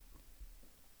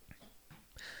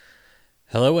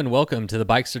Hello and welcome to the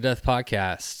Bikes or Death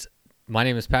podcast. My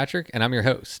name is Patrick and I'm your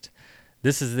host.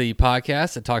 This is the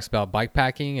podcast that talks about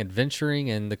bikepacking, adventuring,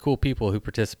 and the cool people who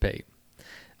participate.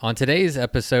 On today's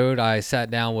episode, I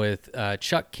sat down with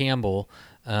Chuck Campbell,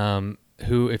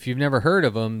 who, if you've never heard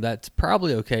of him, that's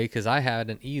probably okay because I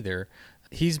hadn't either.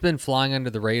 He's been flying under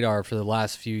the radar for the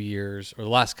last few years, or the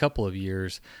last couple of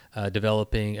years,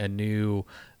 developing a new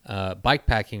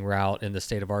bikepacking route in the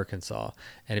state of Arkansas.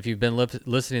 And if you've been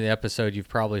listening to the episode, you've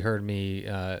probably heard me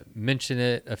mention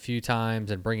it a few times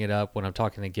and bring it up when I'm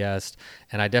talking to guests.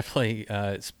 And I definitely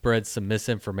spread some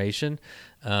misinformation.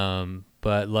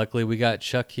 But luckily we got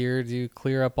Chuck here to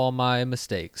clear up all my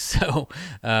mistakes. So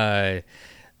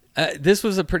this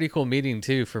was a pretty cool meeting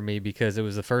too for me because it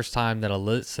was the first time that a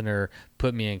listener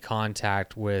put me in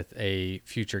contact with a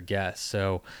future guest.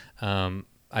 So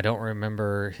I don't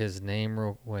remember his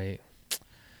name. Wait,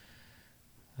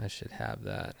 I should have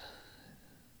that.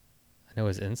 I know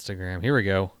his Instagram. Here we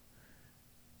go.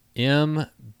 M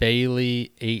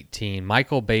Bailey 18.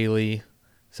 Michael Bailey.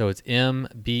 So it's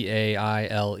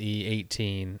MBAILE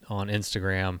 18 on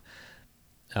Instagram.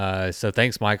 So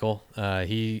thanks, Michael.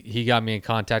 He got me in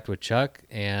contact with Chuck,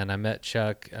 and I met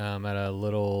Chuck at a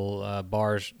little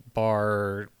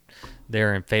bar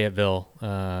there in Fayetteville.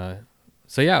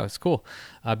 So yeah, it's cool.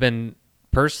 I've been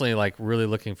personally really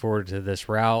looking forward to this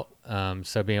route.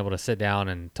 So being able to sit down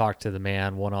and talk to the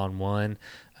man one-on-one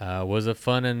was a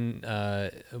fun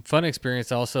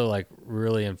experience. Also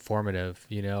really informative.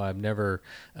 You know, I've never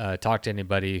talked to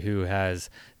anybody who has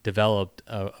developed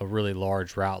a really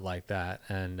large route like that,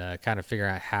 and kind of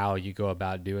figuring out how you go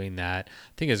about doing that.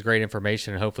 I think it's great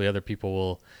information, and hopefully other people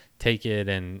will take it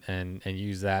and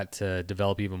use that to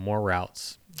develop even more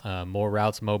routes. More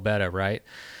routes, mo better, right?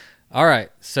 All right.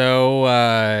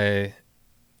 So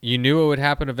you knew it would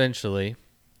happen eventually.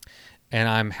 And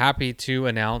I'm happy to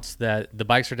announce that the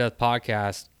Bikes or Death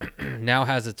podcast now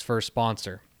has its first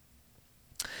sponsor.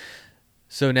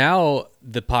 So now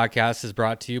the podcast is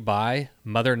brought to you by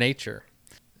Mother Nature.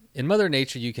 In Mother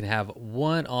Nature, you can have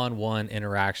one-on-one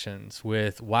interactions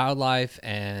with wildlife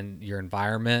and your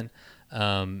environment.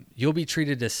 You'll be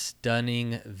treated to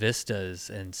stunning vistas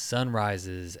and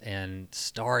sunrises and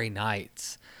starry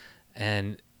nights.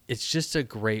 And it's just a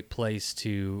great place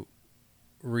to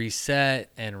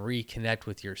reset and reconnect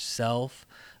with yourself.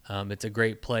 It's a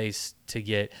great place to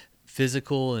get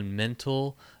physical and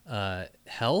mental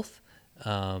health.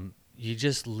 You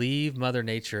just leave Mother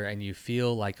Nature and you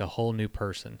feel like a whole new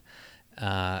person.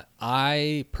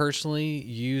 I personally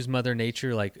use Mother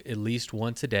Nature at least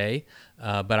once a day,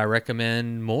 but I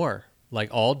recommend more,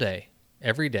 all day,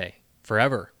 every day,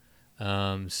 forever.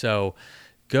 So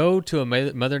go to a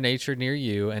Mother Nature near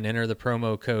you and enter the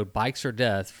promo code Bikes or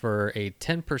Death for a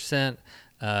 10%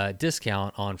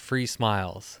 discount on free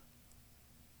smiles.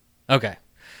 Okay.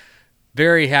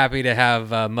 Very happy to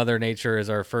have Mother Nature as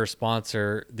our first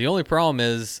sponsor. The only problem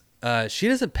is she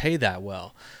doesn't pay that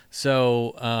well.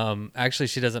 So actually,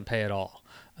 she doesn't pay at all.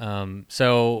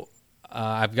 So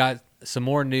I've got some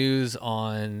more news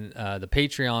on the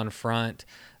Patreon front.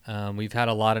 We've had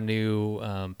a lot of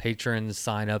new patrons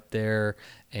sign up there,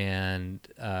 and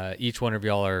each one of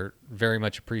y'all are very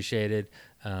much appreciated.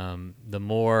 The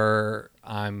more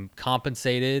I'm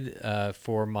compensated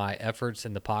for my efforts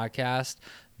in the podcast,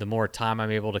 the more time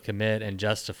I'm able to commit and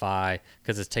justify,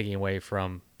 because it's taking away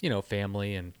from,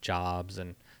 family and jobs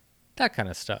and that kind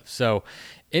of stuff. So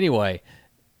anyway,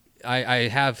 I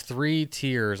have 3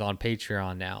 tiers on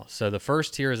Patreon now. So the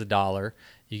first tier is $1.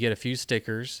 You get a few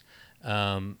stickers.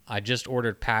 I just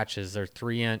ordered patches. They're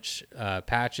 3-inch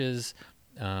patches.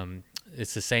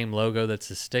 It's the same logo that's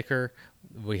the sticker.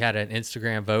 We had an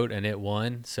Instagram vote and it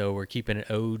won. So we're keeping it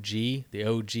OG, the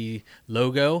OG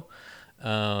logo.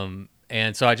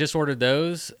 And so I just ordered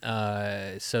those.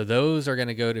 So those are going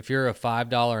to go to, if you're a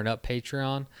 $5 and up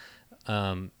Patreon,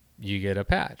 you get a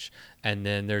patch. And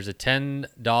then there's a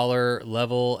 $10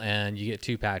 level and you get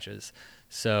 2 patches.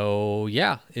 So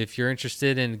yeah, if you're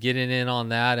interested in getting in on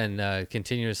that and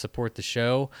continue to support the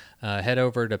show, head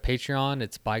over to Patreon.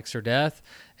 It's Bikes or Death.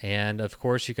 And of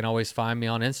course, you can always find me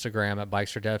on Instagram at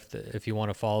Bikes or Death if you want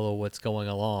to follow what's going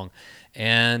along.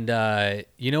 And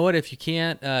you know what? If you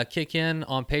can't kick in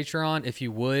on Patreon, if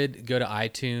you would go to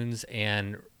iTunes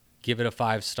and give it a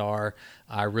 5-star.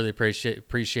 I really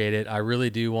appreciate it. I really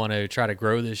do want to try to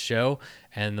grow this show,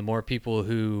 and the more people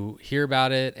who hear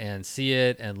about it and see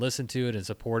it and listen to it and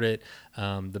support it,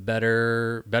 the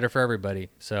better for everybody.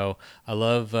 So I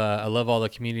love all the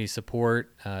community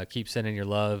support. Keep sending your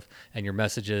love and your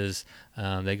messages.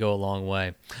 They go a long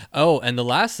way. Oh, and the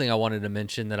last thing I wanted to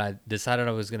mention that I decided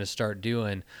I was going to start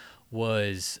doing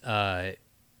was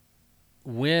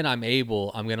when I'm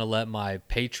able, I'm going to let my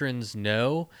patrons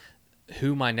know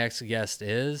who my next guest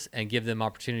is and give them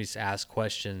opportunities to ask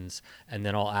questions, and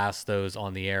then I'll ask those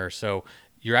on the air. So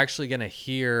you're actually going to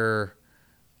hear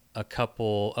a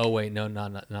couple. Oh wait, no,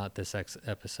 not this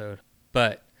episode.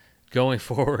 But going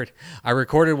forward, I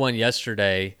recorded one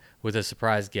yesterday with a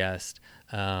surprise guest,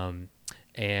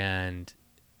 and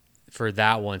for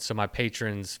that one, so my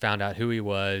patrons found out who he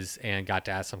was and got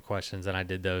to ask some questions, and I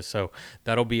did those. So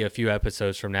that'll be a few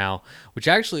episodes from now, which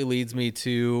actually leads me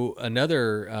to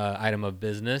another item of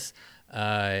business.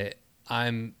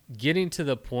 I'm getting to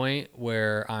the point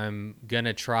where I'm going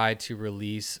to try to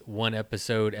release one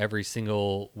episode every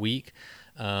single week.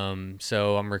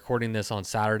 So I'm recording this on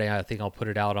Saturday. I think I'll put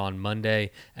it out on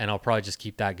Monday, and I'll probably just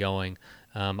keep that going.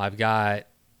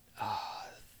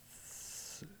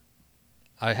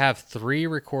 I have 3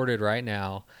 recorded right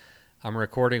now. I'm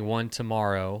recording one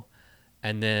tomorrow.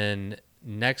 And then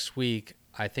next week,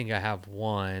 I think I have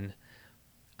 1.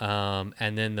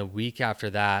 And then the week after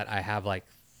that, I have like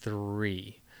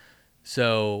 3.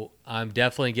 So I'm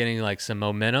definitely getting like some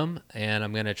momentum, and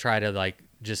I'm going to try to like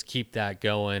just keep that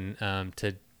going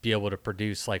to be able to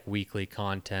produce like weekly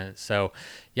content. So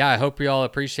yeah, I hope you all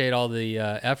appreciate all the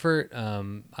effort.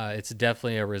 It's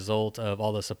definitely a result of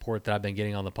all the support that I've been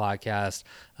getting on the podcast,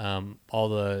 all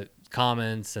the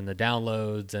comments and the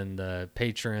downloads and the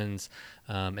patrons,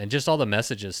 and just all the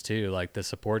messages too. Like the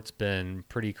support's been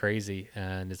pretty crazy,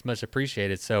 and it's much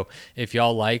appreciated. So if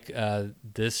y'all like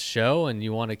this show and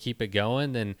you want to keep it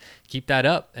going, then keep that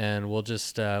up, and we'll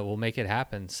just we'll make it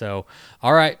happen. So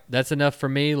all right, that's enough for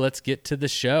me. Let's get to the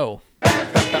show. I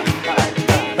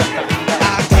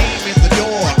came in the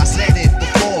door, I said it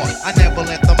before. I never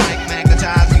let the mic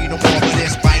magnetize me no more, but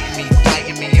it's biting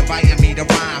me, inviting me to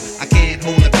rhyme. I can't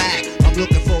hold it back, I'm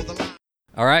looking for the line.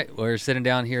 All right, we're sitting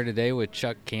down here today with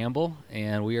Chuck Campbell,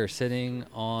 and we are sitting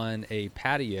on a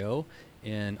patio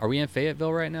are we in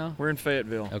Fayetteville right now? We're in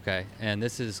Fayetteville. Okay, and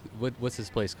this is, what's this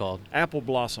place called? Apple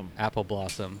Blossom. Apple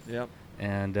Blossom. Yep.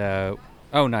 And, oh,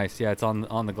 nice. Yeah, it's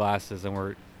on the glasses, and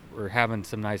we're having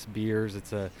some nice beers.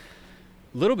 It's a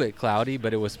little bit cloudy,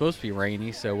 but it was supposed to be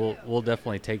rainy, so we'll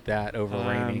definitely take that over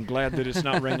rainy. I'm glad that it's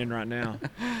not raining right now.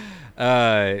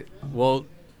 Well,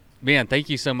 man, thank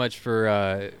you so much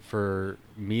for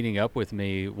meeting up with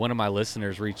me. One of my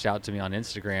listeners reached out to me on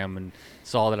Instagram and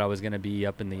saw that I was going to be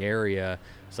up in the area.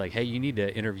 It's like, hey, you need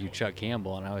to interview Chuck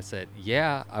Campbell. And I said,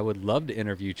 yeah, I would love to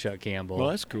interview Chuck Campbell. Well,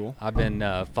 that's cool. I've been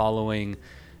following,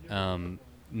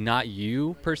 not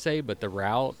you per se, but the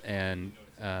route. And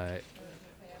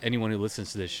anyone who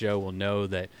listens to this show will know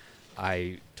that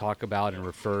I talk about and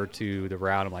refer to the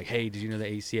route. I'm like, hey, did you know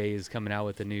the ACA is coming out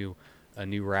with a new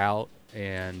route?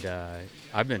 And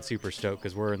I've been super stoked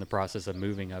because we're in the process of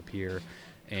moving up here.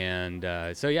 And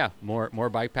so, yeah, more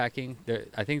bike packing.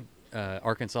 I think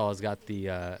Arkansas has got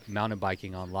the mountain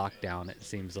biking on lockdown, it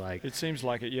seems like. It seems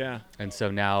like it, yeah. And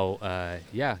so now,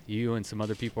 you and some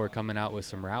other people are coming out with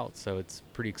some routes. So it's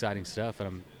pretty exciting stuff, and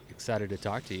I'm excited to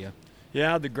talk to you.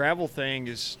 Yeah, the gravel thing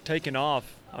is taking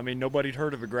off. I mean, nobody'd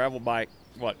heard of a gravel bike,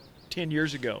 10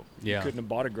 years ago? Yeah. You couldn't have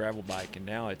bought a gravel bike, and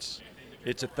now it's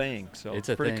a thing. So it's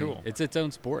pretty thing. cool. It's its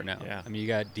own sport now. Yeah. I mean, you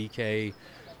got DK,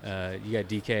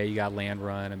 you got Land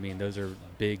Run. I mean, those are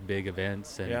big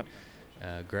events, and Yep.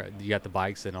 You got the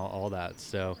bikes and all that.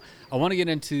 So I want to get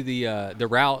into the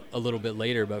route a little bit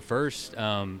later, but first,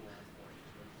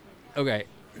 okay,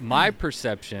 my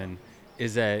perception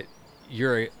is that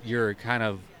you're kind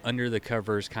of under the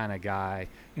covers kind of guy.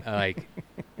 Like,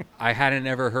 I hadn't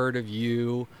ever heard of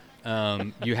you.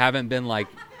 You haven't been like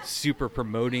super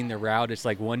promoting the route. It's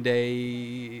like one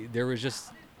day there was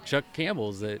just Chuck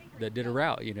Campbell's that did a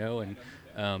route,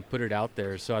 and put it out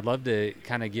there. So I'd love to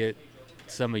kind of get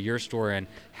some of your story and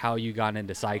how you got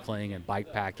into cycling and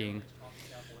bike packing.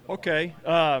 Okay,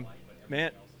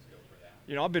 man,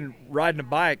 I've been riding a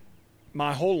bike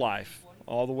my whole life,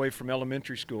 all the way from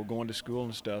elementary school, going to school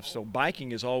and stuff. So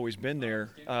biking has always been there.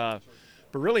 But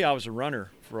really, I was a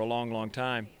runner for a long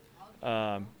time.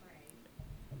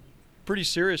 Pretty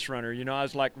serious runner. I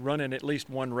was like running at least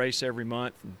one race every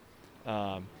month.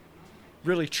 And,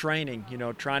 really training,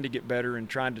 trying to get better and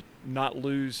trying to not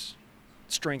lose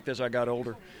strength as I got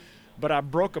older. But I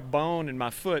broke a bone in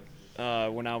my foot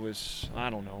when I was,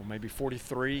 maybe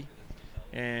 43,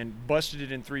 and busted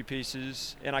it in 3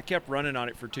 pieces. And I kept running on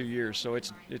it for 2 years, so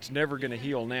it's never going to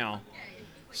heal now.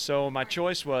 So my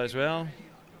choice was,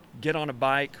 get on a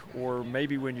bike, or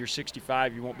maybe when you're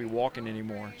 65, you won't be walking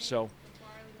anymore. So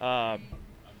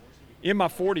in my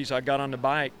 40s, I got on the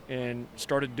bike and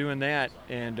started doing that.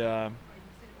 And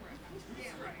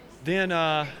then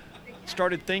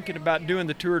started thinking about doing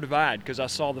the Tour Divide because I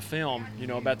saw the film,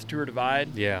 about the Tour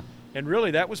Divide. Yeah. And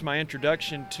really, that was my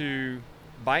introduction to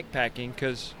bike packing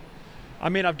because,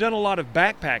 I've done a lot of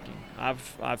backpacking.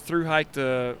 I've thru-hiked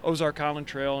the Ozark Island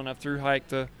Trail, and I've thru-hiked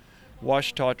the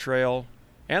Ouachita Trail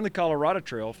and the Colorado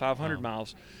Trail, 500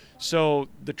 miles. So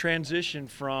the transition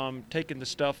from taking the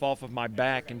stuff off of my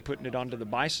back and putting it onto the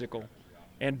bicycle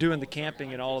and doing the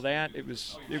camping and all of that, it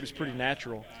was pretty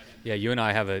natural. Yeah, you and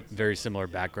I have a very similar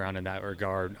background in that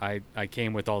regard. I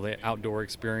came with all the outdoor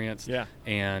experience. Yeah.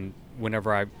 And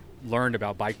whenever I learned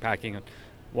about bike packing and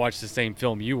watched the same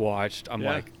film you watched, I'm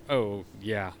like, oh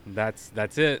yeah, that's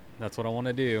it. That's what I want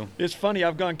to do. It's funny.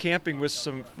 I've gone camping with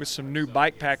some new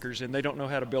bike packers, and they don't know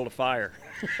how to build a fire.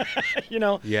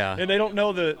 Yeah. And they don't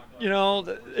know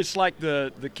it's like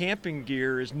the camping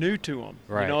gear is new to them.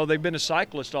 Right. They've been a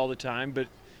cyclist all the time, but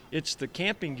it's the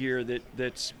camping gear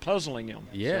that's puzzling them.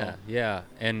 Yeah, so. yeah.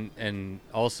 And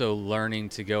also learning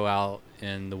to go out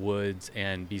in the woods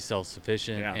and be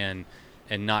self-sufficient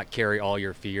and not carry all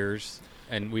your fears.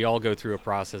 And we all go through a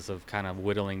process of kind of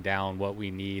whittling down what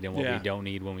we need and what we don't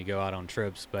need when we go out on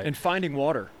trips. And finding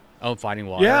water. Oh, finding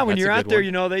water. Yeah, when That's you're a out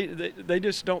good there, one. they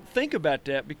just don't think about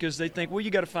that because they think, well, you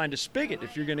got to find a spigot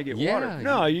if you're going to get Yeah, water.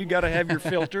 No, you got to have your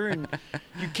filter, and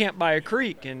you can't buy a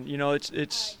creek. And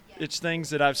it's things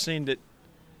that I've seen that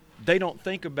they don't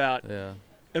think about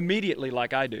immediately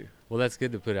like I do. Well, that's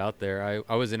good to put out there.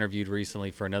 I was interviewed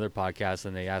recently for another podcast,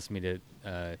 and they asked me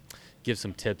to give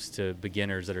some tips to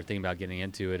beginners that are thinking about getting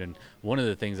into it. And one of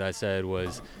the things I said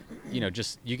was,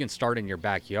 just you can start in your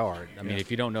backyard. I mean, if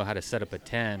you don't know how to set up a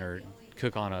tent or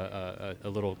cook on a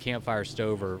little campfire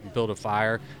stove or build a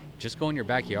fire, just go in your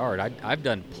backyard. I've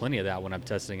done plenty of that when I'm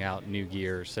testing out new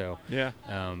gear. So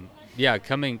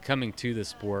coming to the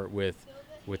sport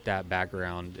with that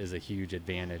background is a huge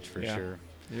advantage for sure.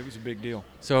 It was a big deal.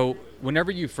 So whenever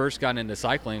you first got into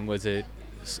cycling, was it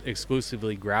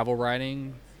exclusively gravel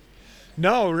riding?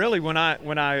 No, really. When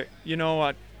I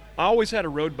always had a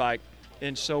road bike,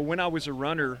 and so when I was a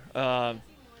runner, a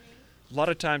lot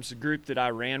of times the group that I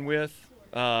ran with,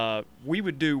 we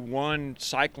would do one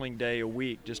cycling day a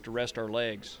week just to rest our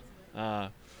legs,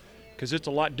 because it's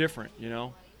a lot different,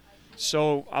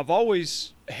 So I've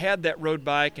always had that road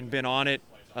bike and been on it.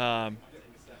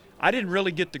 I didn't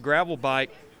really get the gravel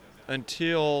bike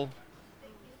until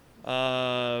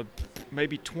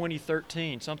maybe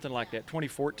 2013, something like that.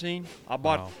 2014. I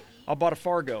bought a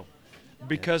Fargo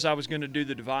because I was going to do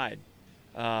the Divide.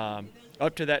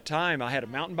 Up to that time, I had a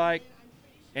mountain bike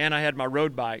and I had my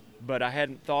road bike, but I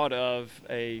hadn't thought of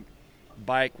a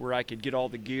bike where I could get all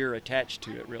the gear attached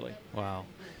to it, really. Wow.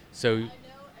 So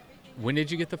when did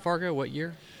you get the Fargo? What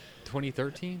year?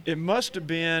 2013? It must have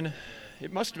been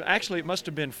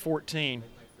 14.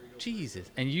 Jesus.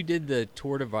 And you did the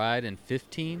Tour Divide in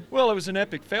 15? Well, it was an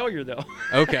epic failure, though.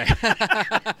 Okay.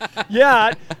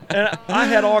 Yeah, and I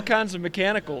had all kinds of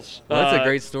mechanicals. Well, that's a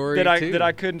great story, too. That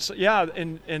I couldn't. Yeah,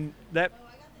 and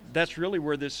that's really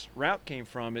where this route came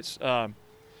from. It's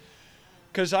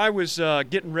because I was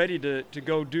getting ready to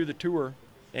go do the tour,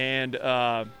 and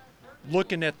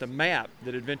looking at the map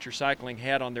that Adventure Cycling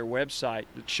had on their website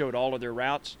that showed all of their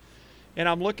routes. And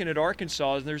I'm looking at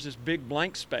Arkansas, and there's this big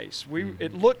blank space.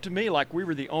 It looked to me like we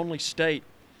were the only state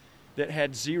that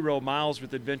had 0 miles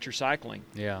with adventure cycling.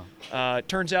 Yeah. It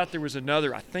turns out there was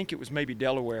another, I think it was maybe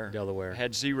Delaware.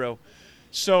 Had 0.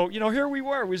 So, here we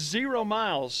were with 0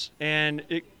 miles, and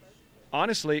it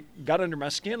honestly got under my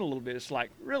skin a little bit. It's like,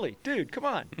 really, dude, come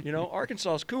on.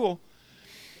 Arkansas is cool.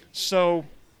 So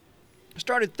I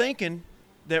started thinking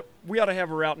that we ought to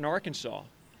have a route in Arkansas.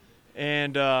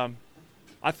 And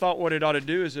I thought what it ought to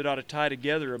do is it ought to tie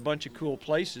together a bunch of cool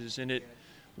places, and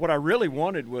what I really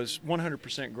wanted was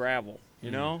 100% gravel,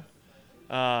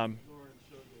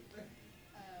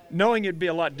 knowing it'd be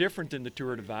a lot different than the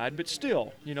Tour Divide, but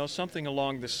still, something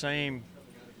along the same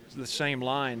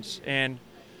lines. And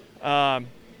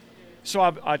so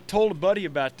I told a buddy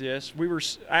about this.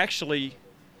 I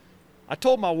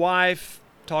told my wife,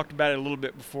 talked about it a little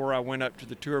bit before I went up to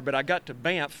the tour, but I got to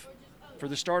Banff for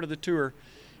the start of the tour.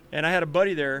 And I had a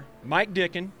buddy there, Mike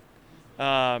Dickin,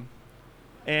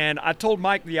 and I told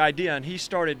Mike the idea, and he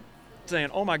started saying,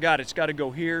 oh, my God, it's got to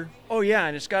go here. Oh, yeah,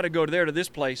 and it's got to go there to this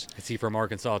place. Is he from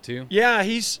Arkansas, too? Yeah,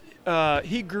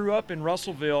 he grew up in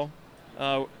Russellville,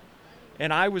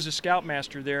 and I was a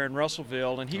scoutmaster there in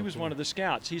Russellville, and he was one of the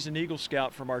scouts. He's an Eagle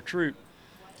Scout from our troop.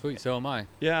 Sweet, so am I.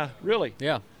 Yeah, really?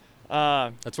 Yeah.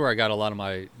 That's where I got a lot of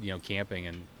my, camping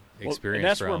and experience and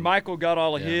that's from. where Michael got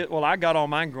all of his. Well, I got all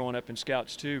mine growing up in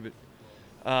Scouts too,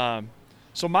 but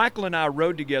So Michael and I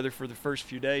rode together for the first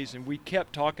few days, and we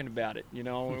kept talking about it. You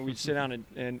know, and we'd sit down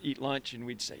and eat lunch, and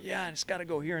we'd say, "Yeah, it's got to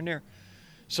go here and there."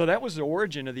 So that was the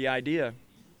origin of the idea.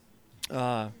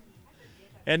 And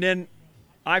then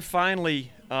I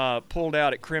finally pulled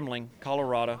out at Kremling,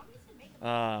 Colorado.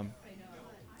 How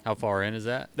far in is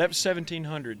that? That was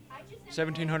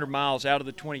 1,700 miles out of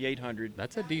the 2,800.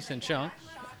 That's a decent chunk.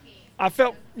 I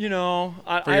felt, you know,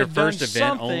 I For your had first done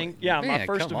event something. Yeah, Man, my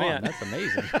first come on, event. that's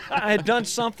amazing. I had done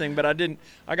something, but I didn't.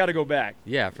 I got to go back.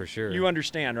 Yeah, for sure. You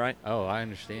understand, right? Oh, I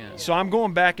understand. So I'm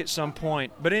going back at some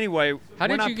point. But anyway, How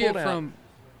when did I you get pulled from?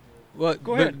 Well,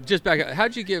 Go but ahead. just back up.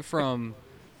 How'd you get from?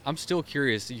 I'm still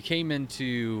curious. You came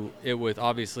into it with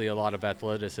obviously a lot of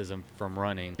athleticism from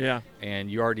running. Yeah.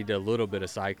 And you already did a little bit of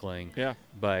cycling. Yeah.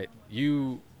 But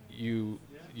you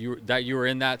were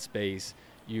in that space.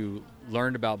 You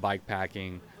learned about bike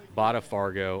packing, bought a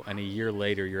Fargo, and a year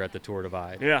later you're at the Tour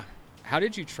Divide. Yeah. How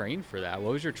did you train for that?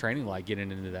 What was your training like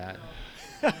getting into that?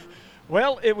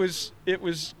 Well, it was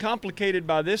complicated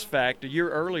by this fact. A year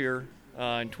earlier,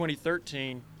 in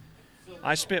 2013,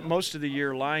 I spent most of the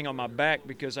year lying on my back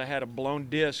because I had a blown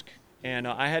disc, and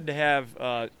I had to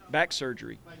have back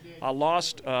surgery. I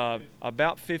lost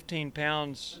about 15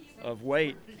 pounds of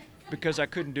weight because I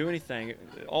couldn't do anything,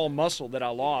 all muscle that I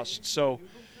lost. So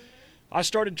I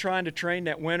started trying to train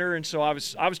that winter, and so I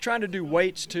was trying to do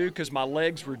weights too because my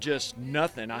legs were just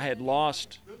nothing.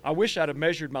 I wish I'd have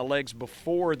measured my legs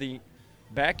before the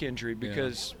back injury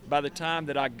because by the time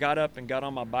that I got up and got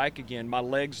on my bike again, my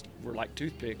legs were like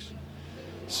toothpicks.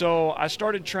 So I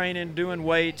started training, doing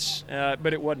weights,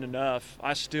 but it wasn't enough.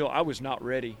 I was not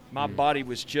ready. My body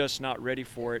was just not ready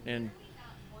for it, and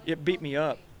it beat me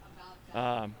up.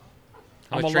 How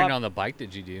much training on the bike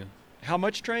did you do? How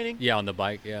much training? Yeah, on the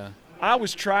bike, yeah. I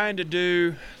was trying to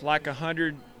do like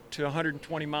 100 to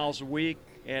 120 miles a week,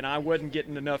 and I wasn't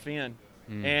getting enough in.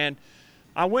 And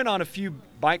I went on a few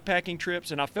bike packing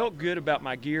trips, and I felt good about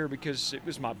my gear because it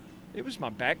was my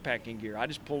backpacking gear. I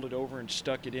just pulled it over and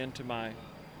stuck it into my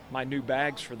new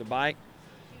bags for the bike.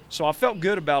 So I felt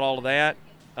good about all of that.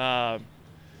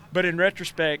 But in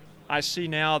retrospect, I see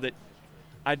now that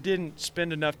I didn't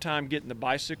spend enough time getting the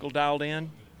bicycle dialed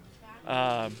in.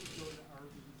 And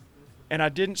I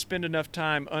didn't spend enough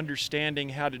time understanding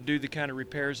how to do the kind of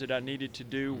repairs that I needed to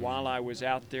do while I was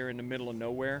out there in the middle of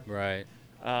nowhere. Right.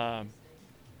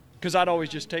 Because I'd always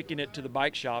just taken it to the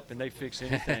bike shop and they fix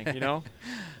anything, you know?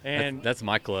 And that's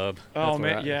my club. Oh, That's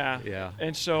where man, yeah. Yeah.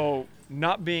 And so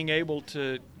not being able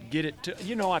to get it to,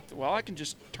 you know, I can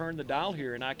just turn the dial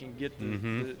here and I can get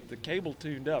the cable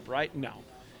tuned up, right? No.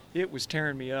 It was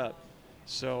tearing me up.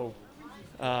 So.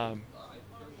 Is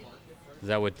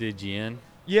that what did you in?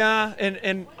 Yeah,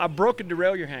 and I broke a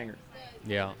derailleur hanger.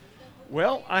 Yeah.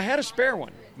 Well, I had a spare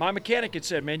one. My mechanic had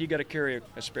said, man, you got to carry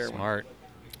a spare one. Smart.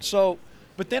 So,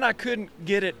 but then I couldn't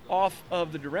get it off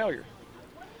of the derailleur.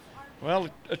 Well,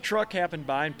 a truck happened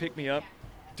by and picked me up,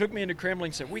 took me into Kremling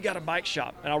and said, we got a bike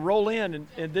shop. And I roll in,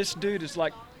 and this dude is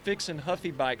like fixing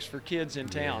Huffy bikes for kids in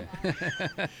town.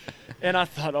 Yeah. And I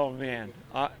thought, oh, man.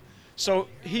 So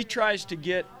he tries to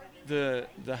get the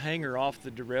hanger off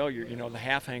the derailleur, you know, the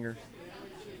half hanger.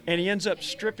 And he ends up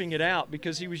stripping it out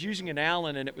because he was using an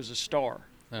Allen and it was a Star.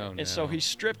 Oh, no. And so he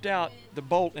stripped out the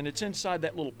bolt, and it's inside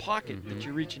that little pocket that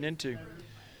you're reaching into.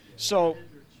 So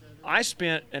I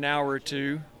spent an hour or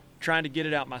two trying to get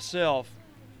it out myself,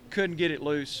 couldn't get it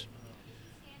loose.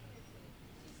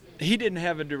 He didn't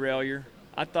have a derailleur.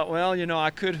 I thought, well, you know, I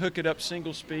could hook it up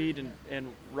single speed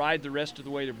and ride the rest of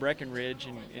the way to Breckenridge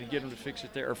and get him to fix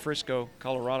it there, or Frisco,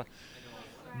 Colorado.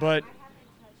 But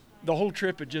the whole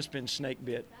trip had just been snake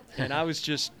bit. And I was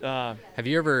just... have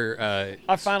you ever...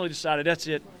 I finally decided, that's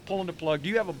it, pulling the plug. Do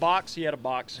you have a box? He had a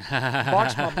box.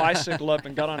 Boxed my bicycle up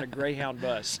and got on a Greyhound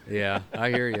bus. Yeah, I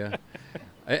hear you.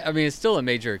 I mean, it's still a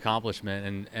major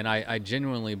accomplishment, and I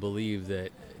genuinely believe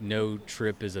that no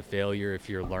trip is a failure if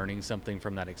you're learning something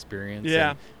from that experience.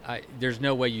 Yeah. And there's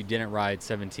no way you didn't ride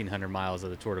 1,700 miles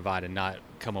of the Tour Divide and not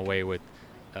come away with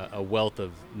a wealth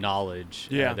of knowledge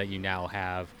that you now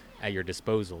have at your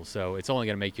disposal. So it's only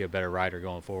going to make you a better rider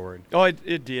going forward. Oh,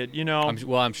 it did. You know.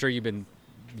 I'm sure you've been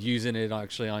using it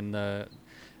actually on the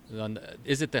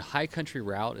is it the High Country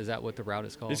Route? Is that what the route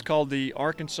is called? It's called the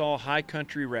Arkansas High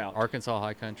Country Route. Arkansas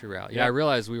High Country Route. Yeah, Yep. I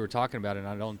realized we were talking about it, and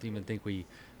I don't even think we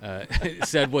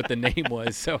said what the name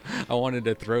was, so I wanted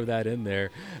to throw that in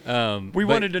there. We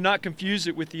wanted to not confuse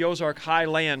it with the Ozark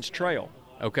Highlands Trail.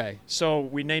 Okay. So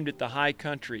we named it the High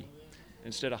Country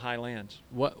instead of Highlands.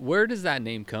 Where does that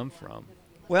name come from?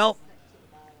 Well,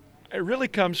 it really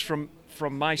comes from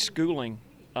my schooling.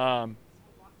 I'm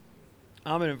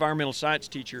an environmental science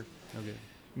teacher. Okay.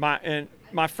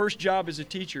 My first job as a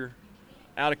teacher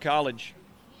out of college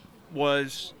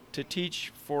was to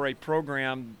teach for a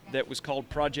program that was called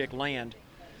Project Land,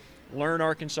 Learn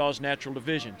Arkansas's Natural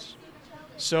Divisions.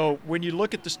 So when you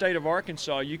look at the state of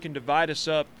Arkansas, you can divide us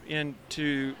up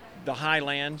into the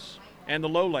highlands and the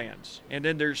lowlands. And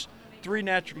then there's 3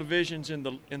 natural divisions in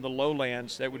the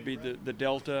lowlands. That would be the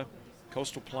Delta,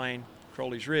 Coastal Plain,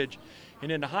 Crowley's Ridge.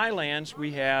 And in the highlands,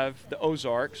 we have the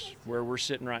Ozarks, where we're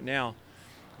sitting right now,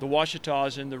 the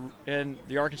Ouachitas, and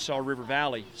the Arkansas River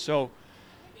Valley. So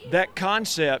that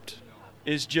concept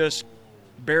is just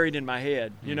buried in my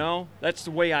head, you know? That's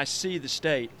the way I see the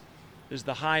state, is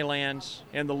the highlands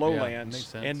and the lowlands. Makes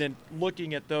sense. And then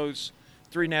looking at those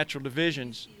 3 natural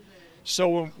divisions.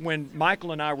 So when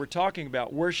Michael and I were talking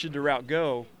about where should the route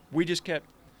go, we just kept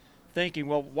thinking,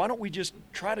 well, why don't we just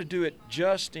try to do it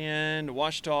just in the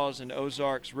Ouachitas and the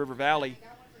Ozarks, River Valley?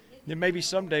 Then maybe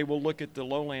someday we'll look at the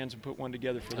lowlands and put one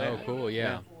together for that. Oh, cool,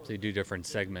 yeah. So you do different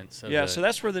segments. Yeah, so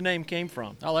that's where the name came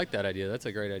from. I like that idea. That's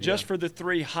a great idea. Just for the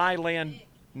 3 highland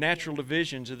natural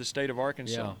divisions of the state of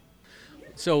Arkansas. Yeah.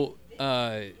 So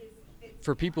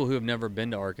for people who have never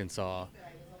been to Arkansas,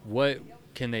 what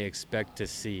can they expect to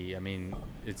see? I mean,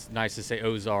 it's nice to say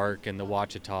Ozark and the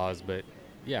Ouachitas, but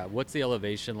yeah, what's the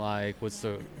elevation like? What's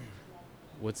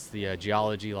the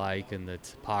geology like and the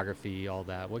topography, all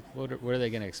that? What are they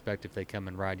going to expect if they come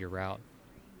and ride your route?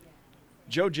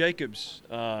 Joe Jacobs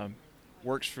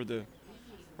works for the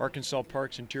Arkansas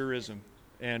Parks and Tourism,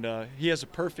 and he has a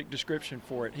perfect description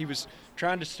for it. He was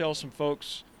trying to tell some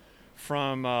folks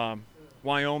from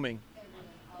Wyoming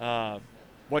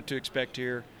what to expect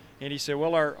here. And he said,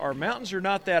 well, our mountains are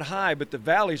not that high, but the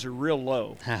valleys are real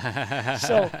low.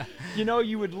 So, you know,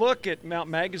 you would look at Mount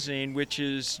Magazine, which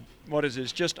is,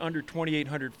 just under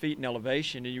 2,800 feet in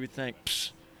elevation, and you would think,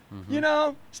 you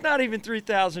know, it's not even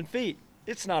 3,000 feet.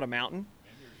 It's not a mountain.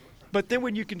 But then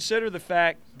when you consider the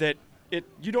fact that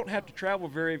you don't have to travel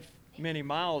very many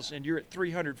miles, and you're at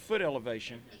 300-foot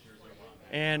elevation,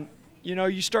 and, you know,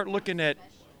 you start looking at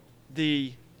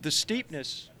the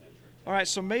steepness. All right,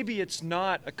 so maybe it's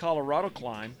not a Colorado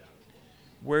climb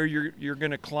where you're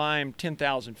going to climb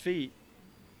 10,000 feet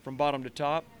from bottom to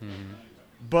top. Mm-hmm.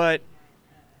 But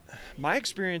my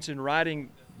experience in riding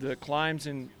the climbs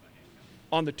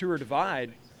on the Tour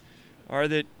Divide are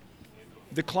that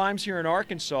the climbs here in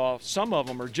Arkansas, some of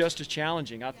them are just as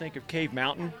challenging. I think of Cave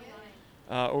Mountain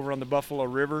over on the Buffalo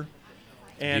River.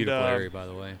 And, beautiful area, by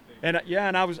the way. And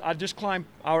I just climbed.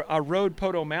 I rode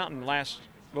Poteau Mountain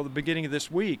the beginning of this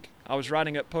week. I was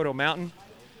riding up Poteau Mountain,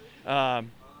 and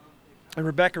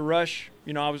Rebecca Rush.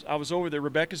 You know, I was over there.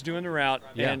 Rebecca's doing the route,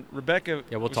 and Rebecca.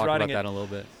 Yeah, we'll was talk riding about that in a little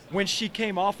bit. When she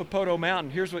came off of Poteau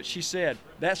Mountain, here's what she said: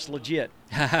 "That's legit."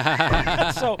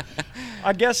 So,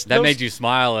 I guess that made you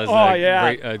smile as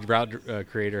a great route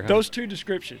creator. Huh? Those 2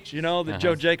 descriptions, you know, that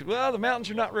Joe Jacobs. Well, the mountains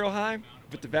are not real high,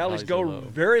 but the valleys go low.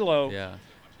 very low. Yeah.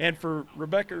 And for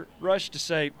Rebecca Rush to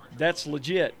say that's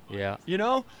legit. Yeah. You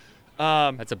know.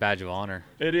 That's a badge of honor.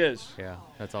 It is. Yeah,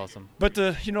 that's awesome. But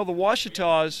the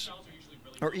Ouachitas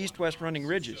are east-west running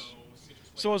ridges.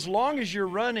 So as long as you're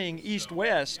running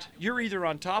east-west, you're either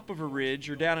on top of a ridge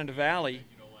or down in the valley.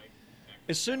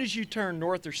 As soon as you turn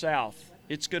north or south,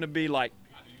 it's going to be like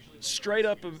straight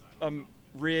up a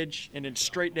ridge and then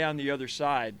straight down the other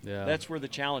side. Yeah. That's where the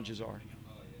challenges are.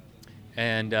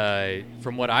 And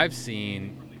from what I've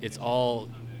seen, it's all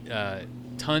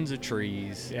tons of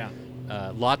trees. Yeah.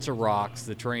 Lots of rocks.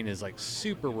 The terrain is like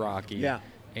super rocky. Yeah.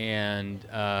 And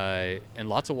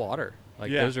lots of water.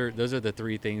 Like those are the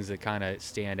 3 things that kind of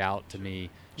stand out to me.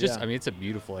 I mean, it's a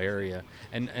beautiful area.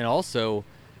 And also,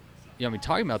 you know, I mean,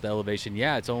 talking about the elevation,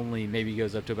 it's only maybe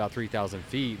goes up to about 3,000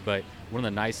 feet. But one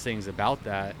of the nice things about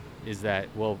that is that,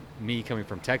 well, me coming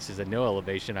from Texas at no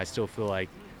elevation, I still feel like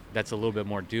that's a little bit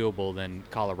more doable than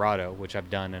Colorado, which I've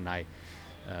done, and I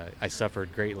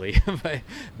suffered greatly.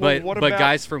 but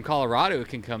guys from Colorado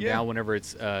can come down whenever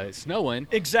it's snowing.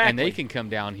 Exactly. And they can come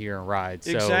down here and ride.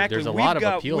 So exactly. there's a lot of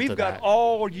appeal to that. We've got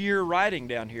all year riding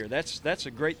down here. That's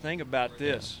a great thing about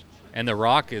this. Yeah. And the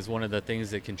rock is one of the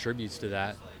things that contributes to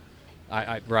that.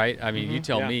 Right? I mean, you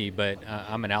tell me, but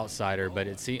I'm an outsider. But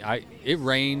it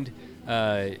rained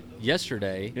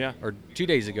yesterday, or 2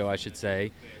 days ago, I should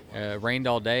say. Rained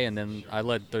all day, and then I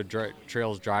let the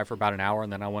trails dry for about an hour,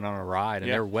 and then I went on a ride, and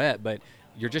they're wet, but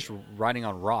you're just riding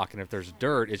on rock, and if there's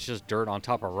dirt, it's just dirt on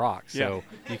top of rock. So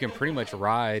you can pretty much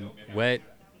ride wet,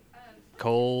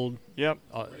 cold,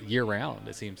 year round,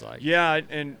 it seems like. Yeah,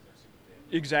 and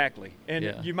exactly.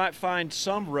 And you might find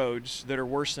some roads that are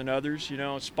worse than others, you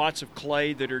know, spots of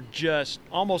clay that are just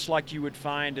almost like you would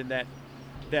find in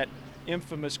that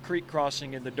infamous creek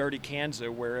crossing in the Dirty Kansas,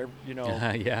 where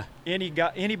Yeah.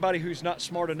 anybody who's not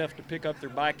smart enough to pick up their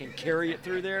bike and carry it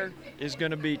through there is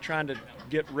going to be trying to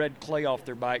get red clay off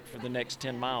their bike for the next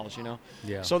 10 miles.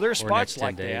 Yeah. So there are Or spots next 10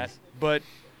 like that, days. but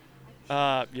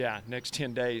next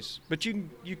 10 days. But you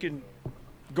can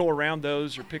go around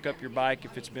those or pick up your bike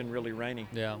if it's been really raining.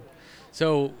 Yeah.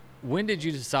 So when did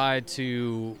you decide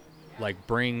to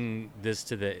bring this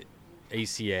to the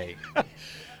ACA?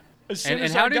 As soon And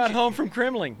as how I did got you- home from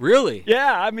Kremling. Really?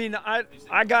 Yeah, I mean,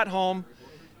 I got home,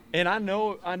 and I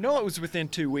know it was within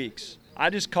 2 weeks. I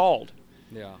just called,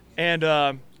 Yeah. and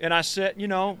I said,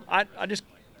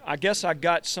 I guess I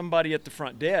got somebody at the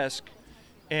front desk,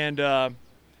 and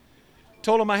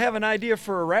told them I have an idea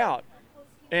for a route,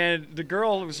 and the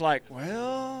girl was like,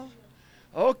 well,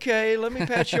 okay, let me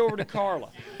pass you over to Carla.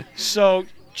 So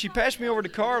she passed me over to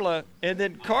Carla, and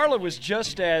then Carla was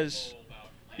just as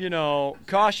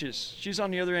cautious. She's on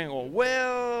the other end going,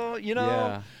 well,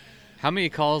 Yeah. How many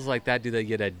calls like that do they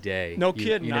get a day? no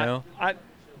kidding. You know?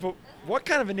 But what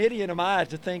kind of an idiot am I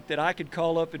to think that I could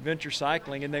call up Adventure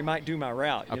Cycling and they might do my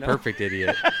route? A perfect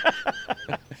idiot.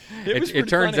 It was It pretty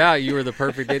turns funny. out you were the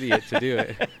perfect idiot to do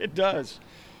it. It does.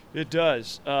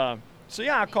 So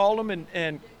yeah, I called them,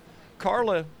 and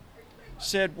Carla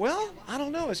said, well, I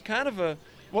don't know. It's kind of a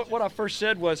what I first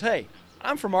said was, hey,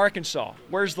 I'm from Arkansas.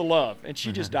 Where's the love? And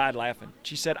she just died laughing.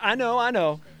 She said, I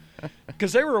know,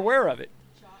 because they were aware of it.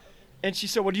 And she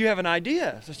said, well, do you have an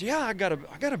idea? I said, yeah, I got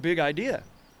a big idea.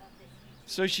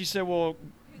 So she said, well,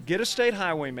 get a state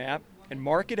highway map and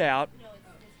mark it out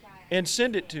and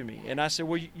send it to me. And I said,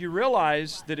 well, you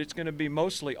realize that it's going to be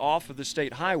mostly off of the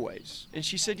state highways. And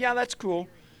she said, yeah, that's cool.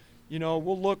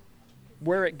 We'll look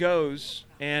where it goes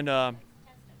and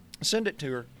send it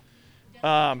to her.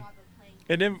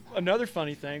 And then another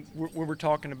funny thing, when we're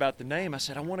talking about the name, I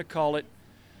said, I want to call it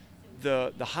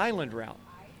the Highland Route,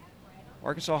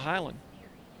 Arkansas Highland.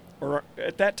 Or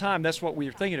at that time, that's what we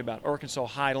were thinking about, Arkansas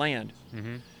Highland.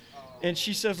 Mm-hmm. And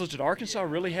she says, well, did Arkansas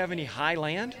really have any high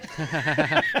land?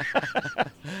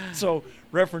 So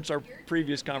reference our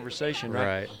previous conversation,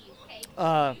 right?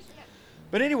 But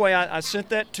anyway, I sent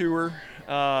that to her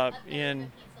I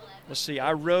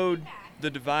rode the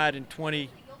Divide in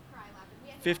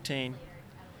 2015.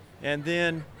 And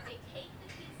then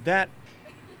that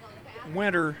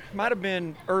winter, might have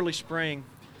been early spring,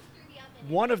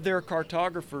 one of their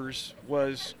cartographers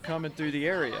was coming through the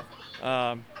area.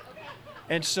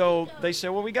 And so they said,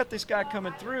 well, we got this guy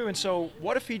coming through, and so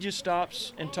what if he just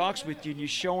stops and talks with you and you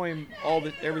show him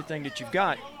everything that you've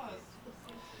got?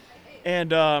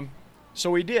 And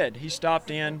so he did. He stopped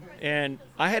in, and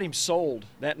I had him sold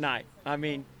that night. I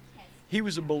mean, he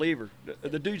was a believer.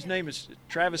 The dude's name is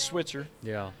Travis Switzer.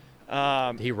 Yeah.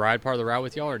 Did he ride part of the route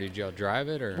with y'all, or did y'all drive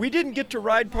it? Or we didn't get to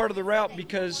ride part of the route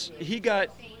because he got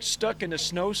stuck in a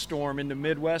snowstorm in the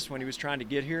Midwest when he was trying to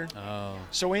get here. Oh.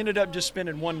 So we ended up just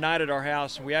spending one night at our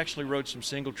house, and we actually rode some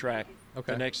single track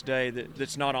Okay. the next day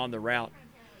that's not on the route.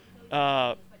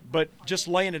 But just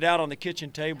laying it out on the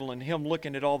kitchen table and him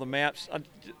looking at all the maps,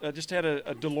 I just had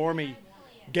a Delorme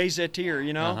gazetteer,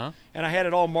 Uh-huh. and I had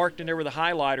it all marked in there with a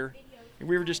highlighter, and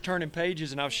we were just turning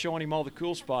pages, and I was showing him all the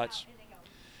cool spots.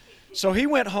 So he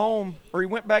went home, or he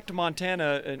went back to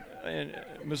Montana and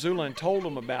Missoula and told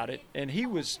them about it, and he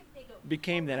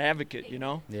became that advocate,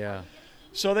 Yeah.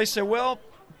 So they said, well,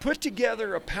 put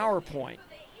together a PowerPoint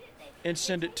and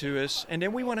send it to us, and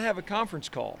then we want to have a conference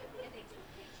call.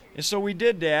 And so we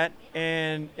did that,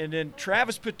 and then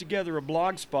Travis put together a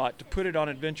blog spot to put it on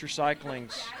Adventure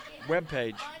Cycling's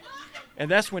webpage, and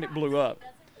that's when it blew up.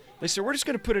 They said, we're just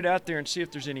going to put it out there and see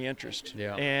if there's any interest.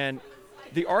 Yeah. And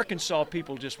the Arkansas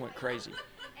people just went crazy.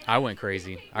 I went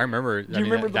crazy. I remember. Do you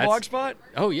remember the blog spot?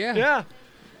 Oh, yeah. Yeah.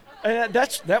 And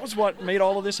that was what made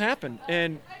all of this happen.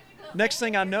 And next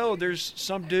thing I know, there's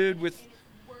some dude with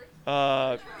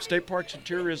State Parks and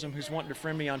Tourism who's wanting to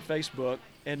friend me on Facebook.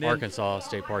 And then Arkansas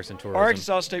State Parks and Tourism.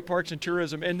 Arkansas State Parks and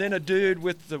Tourism. And then a dude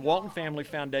with the Walton Family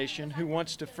Foundation who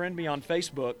wants to friend me on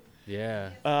Facebook.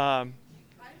 Yeah.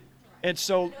 And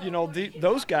so,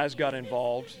 those guys got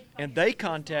involved, and they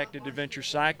contacted Adventure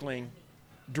Cycling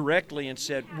directly and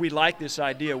said, we like this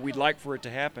idea. We'd like for it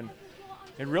to happen.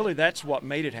 And really, that's what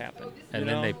made it happen. And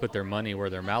then they put their money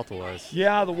where their mouth was.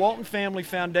 Yeah, the Walton Family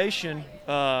Foundation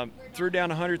threw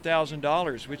down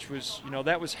 $100,000, which was,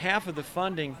 that was half of the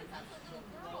funding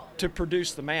to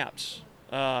produce the maps.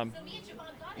 It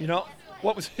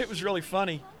was really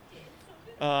funny.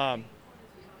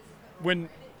 When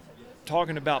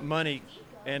talking about money,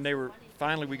 and they were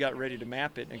finally we got ready to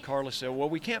map it, and Carla said, well,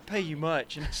 we can't pay you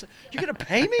much. And I said, you're going to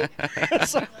pay me?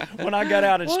 So when I got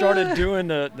out and started doing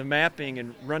the mapping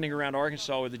and running around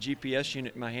Arkansas with a GPS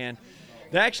unit in my hand,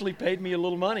 they actually paid me a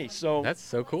little money. So That's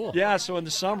so cool. yeah, so in the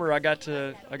summer I got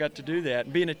to do that.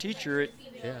 And being a teacher,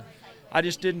 Yeah. I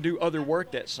just didn't do other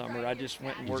work that summer. I just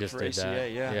went and You worked just for did ACA.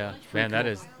 that. Yeah. It's Man,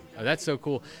 pretty cool. that's so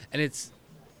cool. And it's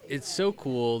so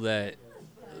cool that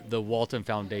the Walton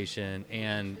Foundation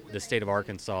and the state of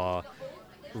Arkansas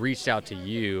reached out to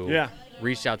you. Yeah.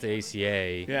 Reached out to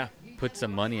ACA. Yeah. Put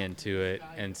some money into it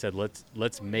and said,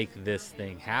 let's make this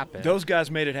thing happen. Those guys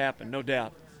made it happen, no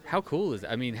doubt. How cool is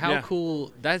that? I mean, how Yeah.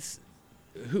 cool that's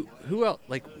who else,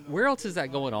 like, where else is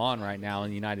that going on right now in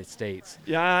the United States?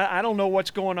 Yeah, I don't know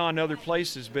what's going on in other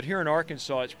places, but here in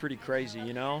Arkansas, it's pretty crazy,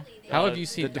 you know? How have you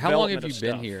the seen, how long have development you of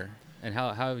been stuff. here? And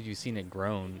how have you seen it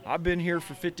grown? I've been here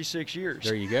for 56 years.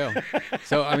 There you go.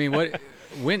 So, I mean,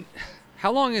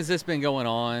 how long has this been going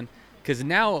on? Because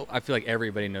now I feel like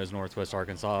everybody knows Northwest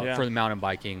Arkansas Yeah. for the mountain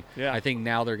biking. Yeah. I think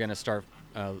now they're going to start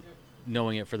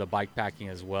knowing it for the bike packing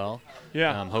as well.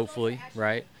 Yeah. Hopefully,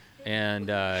 right? And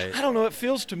I don't know. It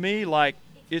feels to me like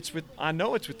I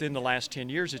know it's within the last 10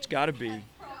 years. It's got to be.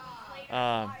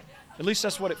 At least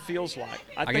that's what it feels like.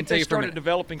 I can think tell they you from started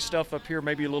developing stuff up here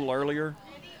maybe a little earlier.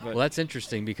 But well, that's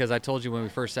interesting because I told you when we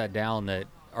first sat down that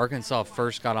Arkansas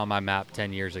first got on my map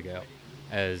 10 years ago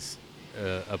as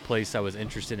a place I was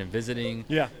interested in visiting.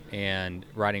 Yeah. And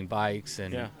riding bikes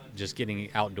and Yeah. just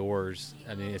getting outdoors.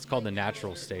 I mean, it's called the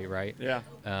natural state, right? Yeah.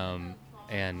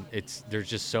 And there's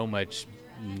just so much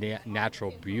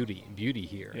natural beauty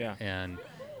here. Yeah. And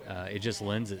it just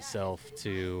lends itself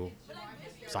to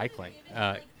cycling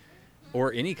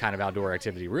or any kind of outdoor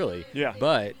activity, really. Yeah.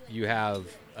 But you have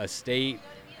a state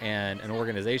and an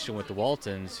organization with the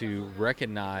Waltons who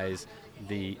recognize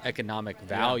the economic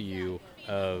value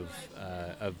of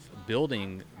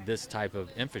building this type of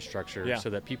infrastructure Yeah. so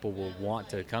that people will want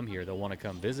to come here. They'll want to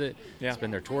come visit, Yeah.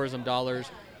 spend their tourism dollars,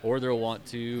 or they'll want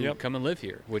to Yep. come and live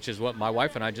here, which is what my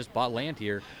wife and I just bought land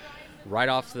here right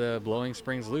off the Blowing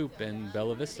Springs Loop in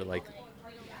Bella Vista. Like,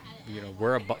 you know,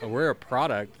 we're a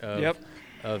product of, Yep.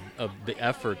 of the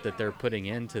effort that they're putting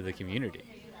into the community.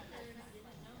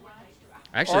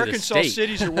 Actually, Arkansas the state.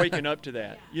 cities are waking up to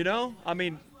that. You know, I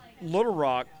mean, Little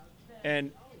Rock,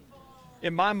 and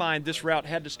in my mind, this route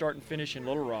had to start and finish in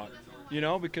Little Rock. You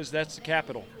know, because that's the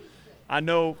capital. I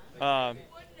know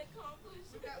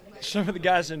some of the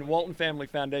guys in the Walton Family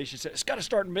Foundation said it's got to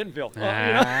start in Bentonville. You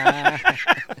know?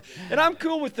 And I'm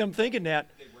cool with them thinking that.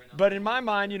 But in my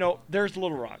mind, you know, there's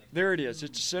Little Rock. There it is.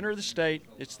 It's the center of the state.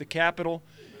 It's the capital.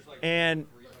 And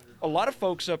a lot of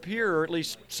folks up here, or at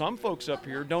least some folks up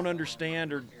here, don't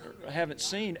understand or haven't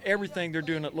seen everything they're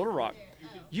doing at Little Rock.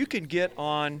 You can get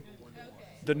on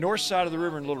the north side of the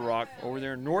river in Little Rock, over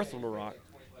there north of Little Rock,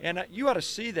 and you ought to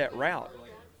see that route,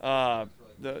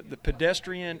 the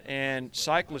pedestrian and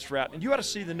cyclist route, and you ought to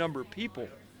see the number of people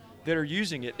that are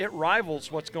using it. It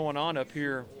rivals what's going on up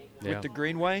here Yeah. with the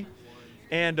Greenway,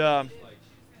 and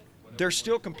they're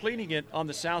still completing it on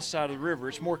the south side of the river.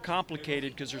 It's more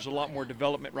complicated because there's a lot more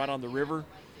development right on the river.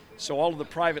 So all of the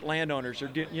private landowners are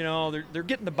getting, you know, they're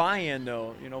getting the buy-in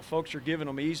though. You know, folks are giving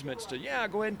them easements to, yeah,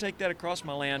 go ahead and take that across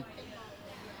my land.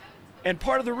 And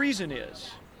part of the reason is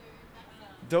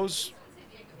those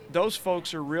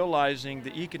folks are realizing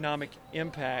the economic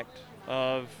impact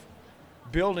of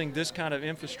building this kind of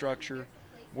infrastructure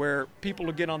where people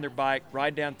will get on their bike,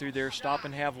 ride down through there, stop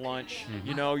and have lunch. Mm-hmm.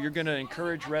 You know, you're going to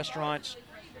encourage restaurants.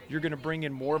 You're going to bring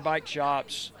in more bike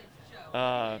shops.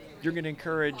 You're going to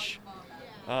encourage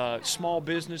small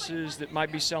businesses that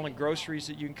might be selling groceries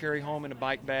that you can carry home in a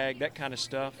bike bag, that kind of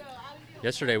stuff.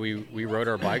 Yesterday, we rode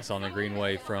our bikes on the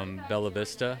Greenway from Bella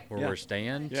Vista, where Yeah. we're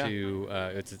staying, Yeah. to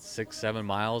it's 6-7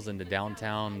 miles into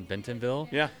downtown Bentonville.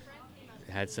 Yeah.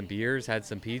 Had some beers, had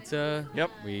some pizza.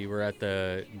 Yep. We were at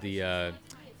the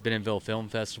Bentonville Film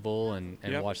Festival and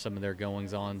Yep. watched some of their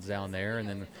goings-ons down there, and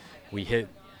then we hit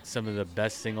some of the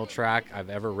best single track I've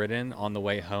ever ridden on the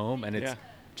way home, and it's Yeah.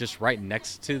 just right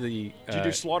next to the. Did you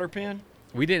do Slaughter Pen?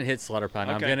 We didn't hit Slaughter Pen.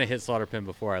 I'm Okay. gonna hit Slaughter Pen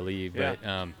before I leave, Yeah.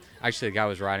 but actually the guy I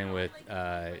was riding with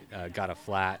got a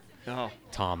flat. Oh.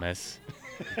 Thomas,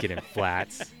 getting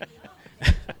flats.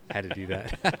 Had to do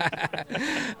that.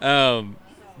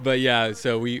 But yeah,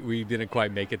 so we didn't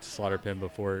quite make it to Slaughter Pen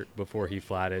before he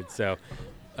flatted. So,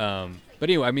 but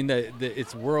anyway, I mean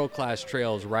it's world-class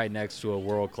trails right next to a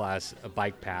world-class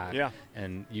bike path. Yeah.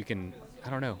 And you can, I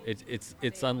don't know,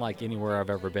 it's unlike anywhere I've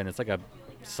ever been. It's like a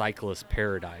cyclist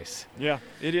paradise. Yeah,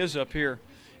 it is up here.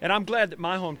 And I'm glad that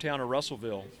my hometown of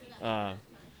Russellville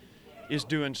is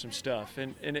doing some stuff.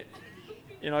 And it,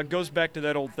 you know, it goes back to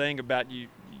that old thing about you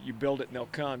you build it and they'll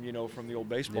come, from the old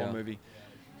baseball Yeah. movie.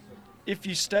 If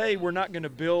you stay, we're not going to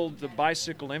build the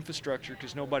bicycle infrastructure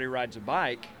because nobody rides a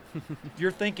bike.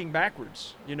 You're thinking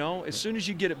backwards, As soon as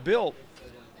you get it built,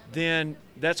 then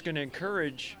that's going to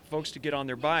encourage folks to get on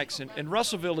their bikes. And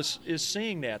Russellville is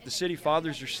seeing that. The city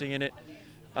fathers are seeing it,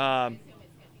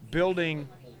 building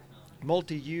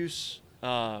multi-use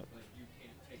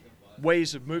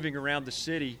ways of moving around the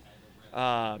city.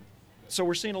 So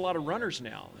we're seeing a lot of runners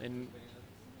now. And,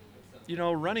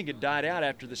 running had died out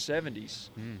after the 70s,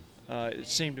 it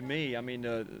seemed to me. I mean,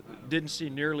 didn't see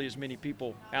nearly as many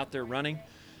people out there running.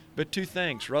 But two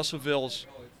things. Russellville's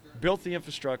built the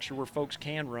infrastructure where folks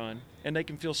can run and they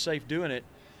can feel safe doing it.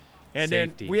 And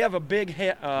Safety. then we have a big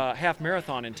half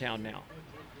marathon in town now.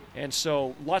 And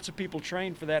so lots of people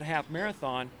train for that half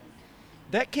marathon.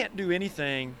 That can't do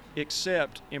anything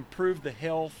except improve the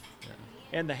health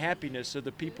and the happiness of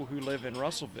the people who live in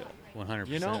Russellville.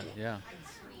 100%. Yeah.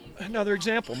 Another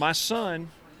example, my son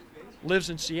lives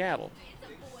in Seattle.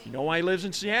 You know why he lives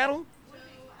in Seattle?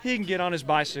 He can get on his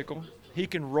bicycle. He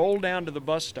can roll down to the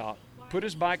bus stop, put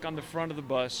his bike on the front of the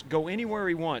bus, go anywhere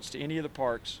he wants to any of the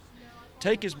parks,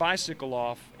 take his bicycle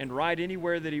off, and ride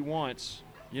anywhere that he wants,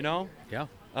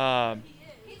 Yeah.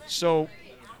 So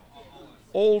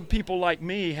old people like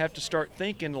me have to start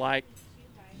thinking like,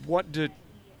 what do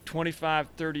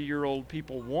 25, 30-year-old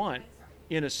people want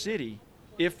in a city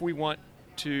if we want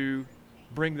to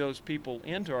bring those people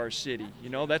into our city?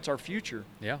 That's our future.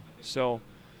 Yeah. So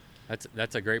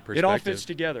That's a great perspective. it all fits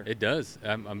together. It does.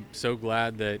 I'm so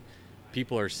glad that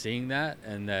people are seeing that,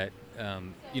 and that I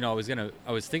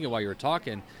was thinking while you were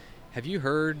talking, have you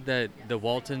heard that the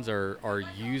Waltons are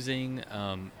using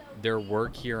their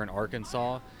work here in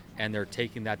Arkansas, and they're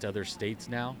taking that to other states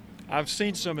now? I've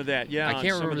seen some of that, I can't on some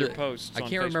remember of their the- posts. I on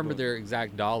can't remember Facebook. their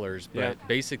exact dollars, but Yeah.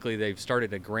 basically they've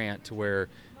started a grant to where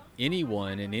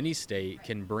anyone in any state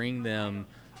can bring them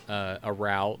a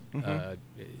route,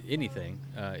 anything,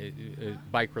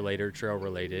 bike related or trail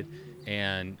related,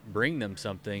 and bring them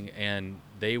something, and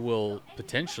they will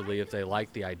potentially, if they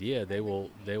like the idea, they will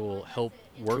help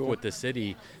work Cool. with the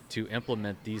city to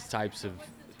implement these types of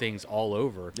things all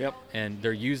over. Yep. And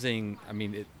they're using,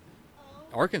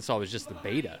 Arkansas was just the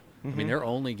beta. I mean, they're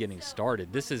only getting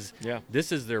started. This is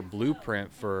their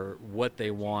blueprint for what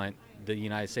they want the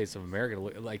United States of America to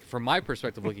look like. From my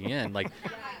perspective, looking in, like,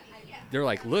 they're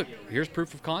like, look, here's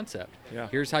proof of concept. Yeah.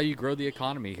 Here's how you grow the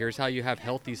economy. Here's how you have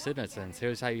healthy citizens.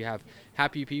 Here's how you have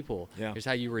happy people. Yeah. Here's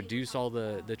how you reduce all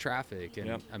the traffic and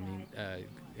Yep.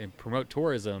 and promote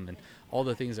tourism and all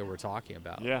the things that we're talking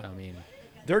about. Yeah.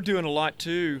 They're doing a lot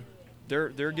too.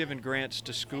 They're giving grants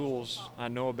to schools I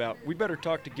know about. We better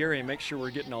talk to Gary and make sure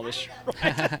we're getting all this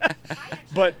right.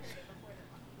 But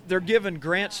they're giving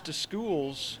grants to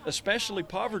schools, especially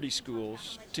poverty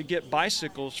schools, to get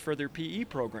bicycles for their PE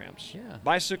programs. Yeah.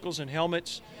 Bicycles and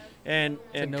helmets, and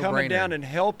coming no-brainer. down and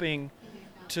helping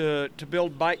to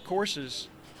build bike courses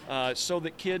so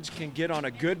that kids can get on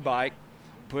a good bike,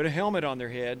 put a helmet on their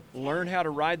head, learn how to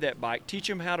ride that bike, teach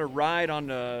them how to ride on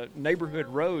the neighborhood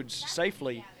roads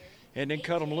safely, and then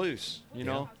cut them loose, you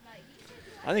know?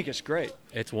 I think it's great.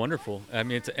 It's wonderful.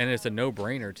 It's a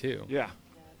no-brainer too. Yeah.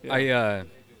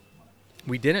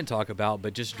 We didn't talk about,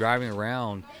 but just driving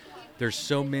around, there's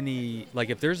so many, like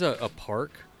if there's a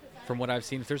park, from what I've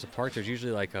seen, if there's a park, there's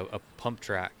usually like a pump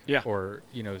track or,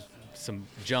 some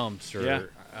jumps or,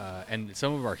 and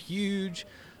some of them are huge,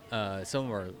 some of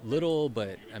them are little,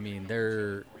 but I mean,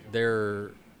 they're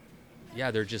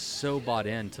just so bought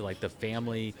into like the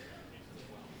family.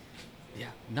 Yeah,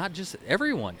 not just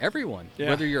everyone,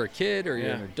 whether you're a kid or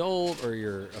you're an adult or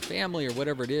you're a family or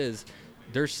whatever it is,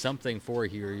 there's something for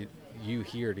you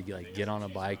here to get on a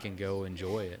bike and go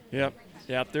enjoy it.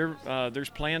 Yep. There's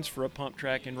plans for a pump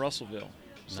track in Russellville.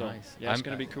 So, Nice. Yeah, it's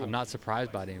going to be cool. I'm not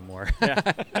surprised by it anymore. Yeah.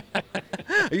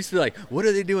 I used to be like, what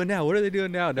are they doing now? What are they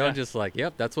doing now? Now Yeah. I'm just like,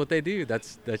 yep, that's what they do.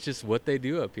 That's just what they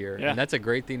do up here. Yeah. And that's a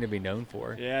great thing to be known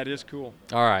for. Yeah, it is cool.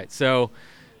 All right. So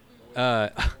I'm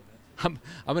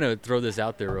going to throw this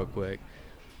out there real quick.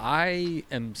 I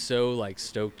am so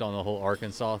stoked on the whole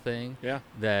Arkansas thing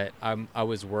that I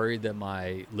was worried that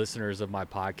my listeners of my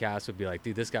podcast would be like,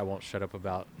 dude, this guy won't shut up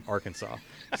about Arkansas.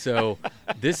 So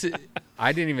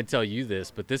I didn't even tell you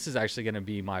this, but this is actually going to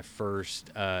be my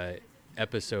first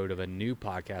episode of a new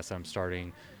podcast I'm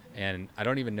starting, and I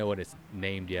don't even know what it's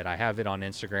named yet. I have it on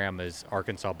Instagram as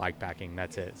Arkansas Bikepacking.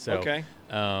 That's it. So, Okay.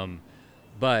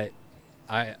 But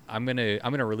I'm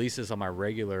gonna release this on my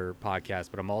regular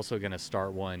podcast, but I'm also gonna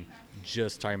start one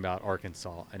just talking about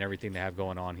Arkansas and everything they have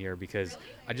going on here, because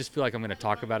I just feel like I'm going to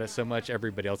talk about it so much,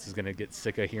 everybody else is going to get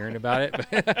sick of hearing about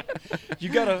it. You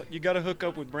gotta hook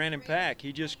up with Brandon Pack.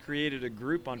 He just created a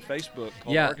group on Facebook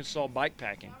called Arkansas Bike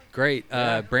Packing. Great.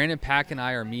 Yeah. Brandon Pack and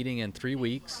I are meeting in 3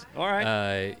 weeks. All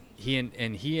right. He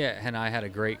and I had a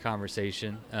great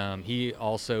conversation. He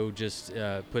also just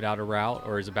put out a route,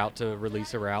 or is about to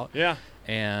release a route. Yeah.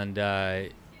 And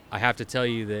I have to tell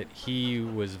you that he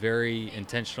was very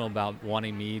intentional about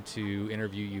wanting me to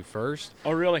interview you first.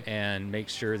 Oh, really? And make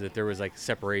sure that there was like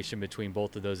separation between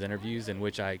both of those interviews, in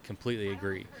which I completely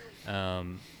agree.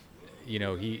 You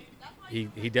know, he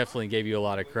definitely gave you a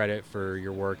lot of credit for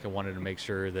your work and wanted to make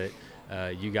sure that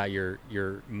you got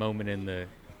your moment in the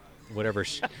whatever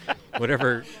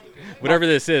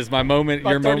this is, my moment,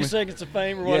 About your 30 moment. seconds of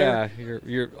fame or whatever. Yeah,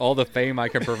 you're all the fame I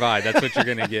can provide. That's what you're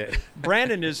gonna get.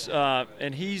 Brandon is,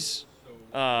 and he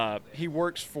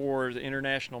works for the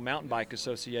International Mountain Bike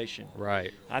Association.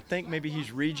 Right. I think maybe he's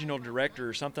regional director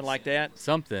or something like that.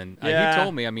 Something. Yeah. He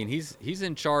told me. I mean, he's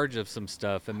in charge of some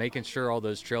stuff and making sure all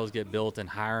those trails get built and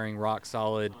hiring Rock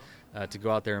Solid to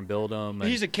go out there and build them.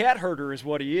 He's a cat herder is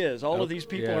what he is. All of these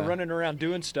people yeah. are running around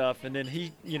doing stuff, and then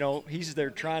he's there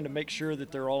trying to make sure that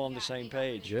they're all on the same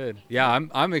page. Good. Yeah,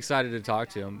 I'm excited to talk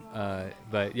to him.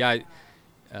 But yeah,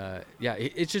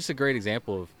 it's just a great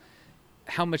example of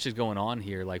how much is going on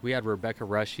here. Like, we had Rebecca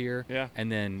Rush here. Yeah.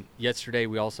 And then yesterday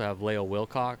we also have Lael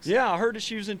Wilcox. Yeah, I heard that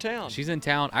she was in town. She's in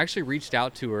town. I actually reached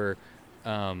out to her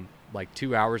like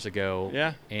 2 hours ago.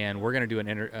 Yeah. And we're going to do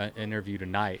an interview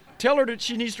tonight. Tell her that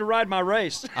she needs to ride my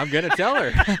race. I'm going to tell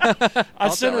her. I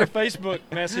sent her a Facebook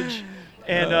message,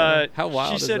 and how wild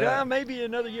she is said, that? maybe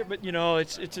another year. But,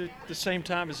 it's at the same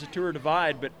time as the Tour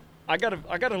Divide. But I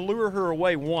gotta lure her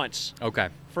away once. Okay.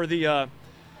 For the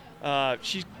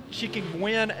she can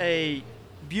win a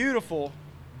beautiful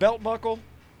belt buckle.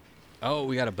 Oh,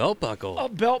 we got a belt buckle. A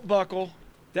belt buckle.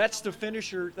 That's the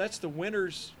finisher. That's the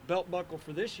winner's belt buckle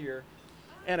for this year,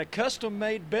 and a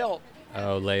custom-made belt.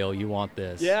 Oh, Lael, you want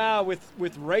this? Yeah, with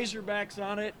Razorbacks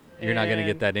on it. You're not going to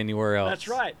get that anywhere else. That's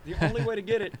right. The only way to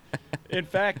get it. In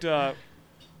fact,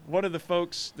 one of the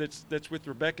folks that's with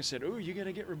Rebecca said, "Ooh, you going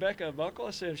to get Rebecca a buckle?"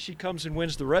 I said, "If she comes and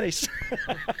wins the race."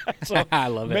 So I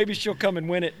love it. Maybe she'll come and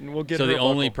win it, and we'll get her So a the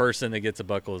only buckle. person that gets a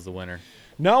buckle is the winner.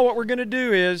 No, what we're going to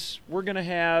do is we're going to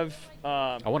have.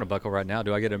 I want a buckle right now.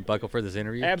 Do I get a buckle for this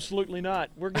interview? Absolutely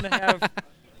not. We're going to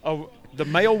have the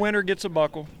male winner gets a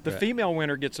buckle, the Right. female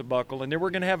winner gets a buckle, and then we're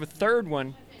going to have a third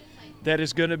one that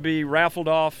is going to be raffled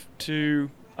off to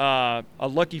a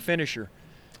lucky finisher.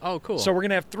 Oh, cool. So we're going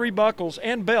to have 3 buckles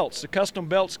and belts. The custom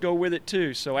belts go with it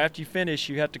too. So after you finish,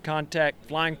 you have to contact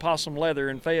Flying Possum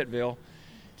Leather in Fayetteville.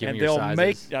 Give and me your they'll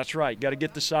sizes. that's right. Got to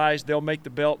get the size. They'll make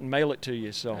the belt and mail it to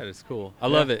you. So That is cool. I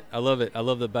love it. I love it. I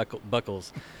love the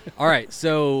buckles. All right,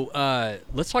 so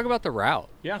let's talk about the route.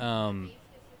 Yeah.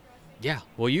 Yeah.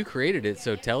 Well, you created it,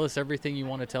 so tell us everything you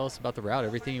want to tell us about the route,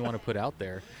 everything you want to put out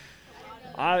there.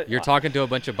 You're talking to a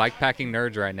bunch of bike packing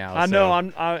nerds right now. I so. know,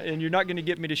 and you're not going to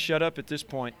get me to shut up at this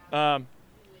point. Like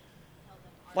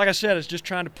I said, it's just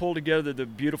trying to pull together the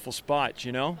beautiful spots,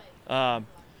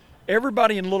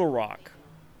 Everybody in Little Rock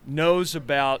knows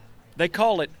about, they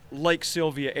call it Lake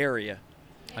Sylvia area.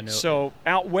 I know. So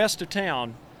out west of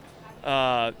town,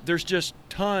 there's just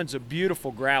tons of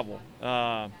beautiful gravel.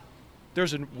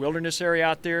 There's a wilderness area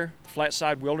out there,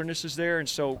 Flatside Wilderness is there, and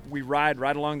so we ride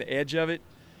right along the edge of it.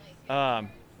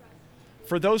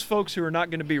 For those folks who are not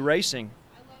going to be racing,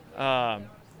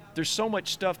 there's so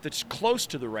much stuff that's close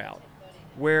to the route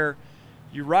where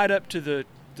you ride up to the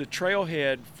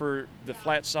trailhead for the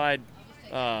Flatside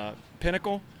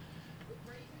Pinnacle,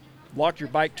 lock your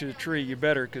bike to the tree, you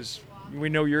better, because we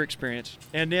know your experience.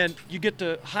 And then you get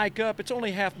to hike up, it's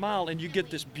only half mile, and you get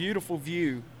this beautiful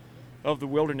view of the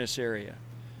wilderness area.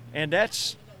 And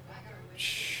that's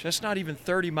not even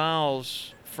 30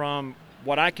 miles from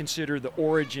what I consider the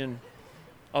origin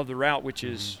of the route, which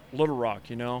is Little Rock,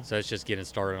 So it's just getting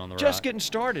started on the route. Just getting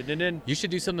started. And then You should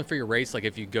do something for your race. Like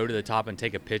if you go to the top and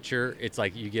take a picture, it's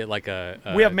like you get like a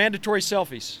we have mandatory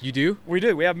selfies. You do? We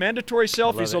do. We have mandatory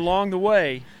selfies it. along the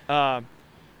way. And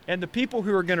the people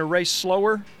who are going to race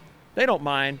slower, they don't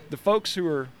mind. The folks who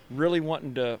are really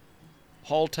wanting to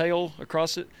haul tail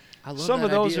across it, I love some that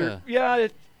of those idea. are,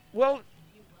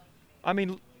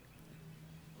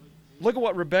 look at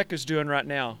what Rebecca's doing right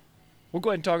now. We'll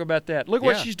go ahead and talk about that. Look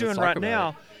what Yeah, she's let's doing talk right about now.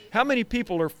 it. How many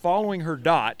people are following her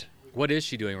dot? What is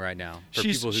she doing right now? For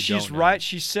She's people who she's don't know? right.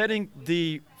 She's setting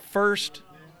the first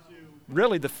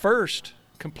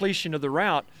completion of the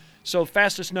route. So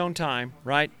fastest known time,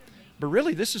 right? But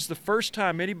really, this is the first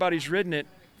time anybody's ridden it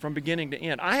from beginning to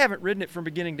end. I haven't ridden it from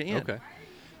beginning to end. Okay.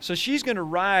 So she's going to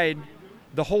ride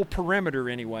the whole perimeter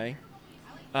anyway,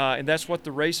 and that's what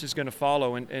the race is going to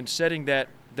follow, and setting that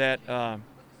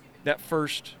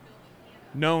first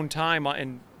known time,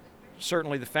 and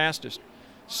certainly the fastest.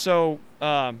 So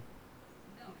I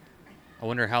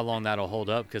wonder how long that'll hold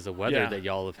up, because the weather Yeah. that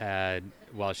y'all have had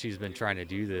while she's been trying to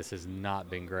do this has not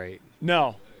been great.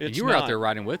 no, And it's you were not. out there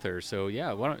riding with her, so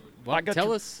yeah. Why I don't got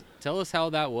tell us how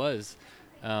that was.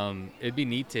 It'd be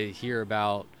neat to hear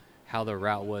about how the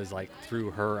route was like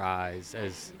through her eyes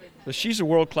as But she's a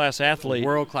world-class athlete,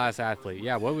 world class athlete.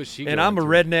 Yeah, what was she? and going I'm a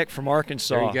through? redneck from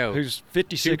Arkansas There you go. who's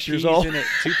 56 Two years peas old.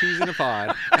 two peas in a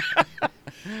pod.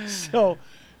 So,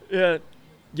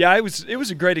 yeah, it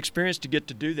was a great experience to get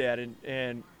to do that,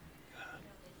 and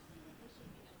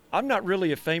I'm not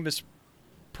really a famous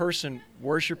person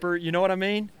worshiper, you know what I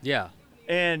mean? Yeah.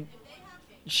 And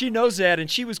she knows that, and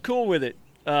she was cool with it.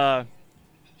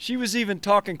 She was even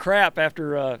talking crap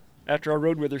after I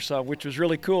rode with her some, which was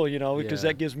really cool, because Yeah.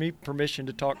 that gives me permission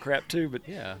to talk crap too. But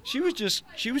Yeah. she was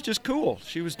just cool.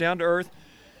 She was down to earth.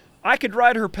 I could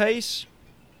ride her pace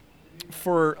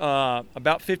for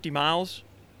about 50 miles.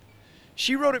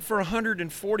 She rode it for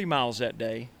 140 miles that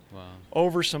day Wow.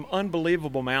 over some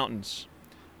unbelievable mountains.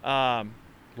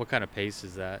 What kind of pace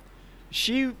is that?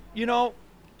 She,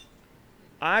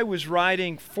 I was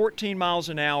riding 14 miles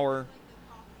an hour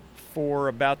for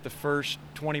about the first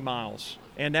 20 miles.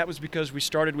 And that was because we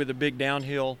started with a big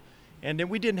downhill, and then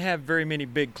we didn't have very many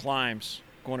big climbs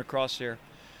going across there.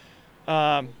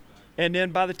 And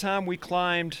then by the time we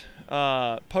climbed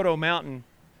Poto Mountain,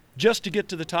 just to get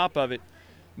to the top of it,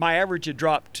 my average had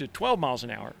dropped to 12 miles an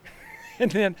hour.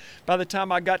 And then by the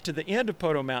time I got to the end of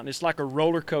Poto Mountain, it's like a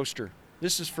roller coaster.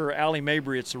 This is for Allie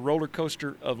Mabry. It's a roller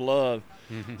coaster of love.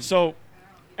 So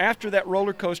after that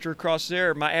roller coaster across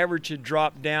there, my average had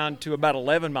dropped down to about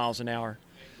 11 miles an hour.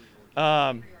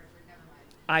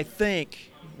 I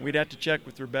think, we'd have to check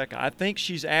with Rebecca, I think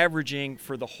she's averaging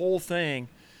for the whole thing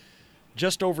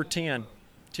just over 10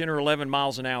 or 11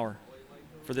 miles an hour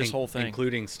for this whole thing.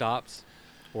 Including stops?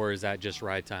 Or is that just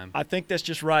ride time? I think that's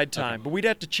just ride time. Okay. But we'd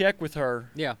have to check with her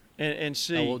Yeah. and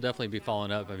see. We'll definitely be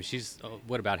following up. I mean, she's,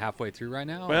 what, about halfway through right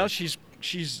now? Well, or-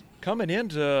 she's coming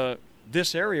into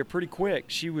this area pretty quick.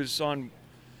 She was on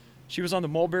the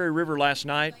Mulberry River last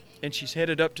night, and she's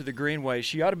headed up to the Greenway.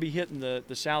 She ought to be hitting the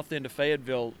south end of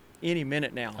Fayetteville any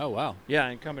minute now. Oh, wow. Yeah,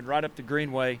 and coming right up the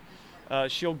Greenway.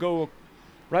 She'll go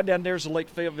right down there's the Lake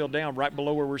Fayetteville Dam right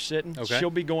below where we're sitting. Okay. She'll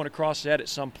be going across that at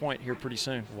some point here pretty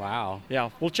soon. Wow. Yeah,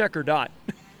 we'll check her dot.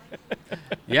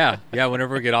 Yeah.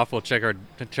 Whenever we get off, we'll check our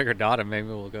dot, and maybe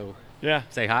we'll go Yeah,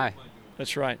 say hi.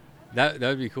 that's right. That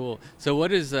would be cool. So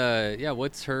what is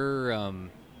what's her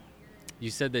you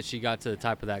said that she got to the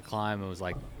top of that climb and was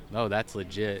like, "Oh, that's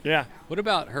legit." Yeah. What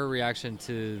about her reaction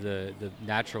to the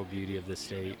natural beauty of the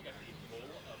state?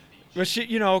 But she,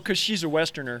 because she's a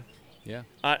Westerner. Yeah.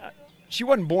 She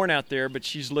wasn't born out there, but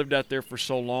she's lived out there for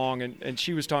so long, and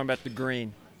she was talking about the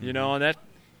green, and that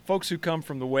folks who come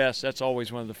from the West, that's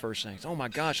always one of the first things. Oh my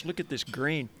gosh, look at this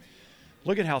green.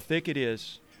 Look at how thick it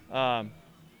is. The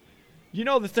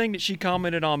thing that she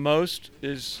commented on most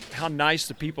is how nice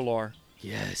the people are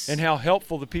Yes. and how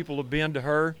helpful the people have been to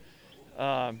her.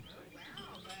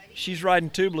 She's riding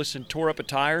tubeless and tore up a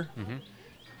tire.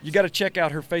 You got to check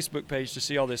out her Facebook page to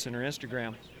see all this in her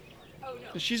Instagram.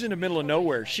 She's in the middle of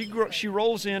nowhere. She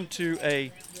rolls into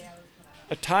a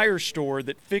tire store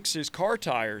that fixes car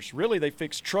tires. Really, they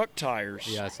fix truck tires.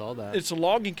 Yeah, I saw that. It's a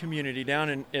logging community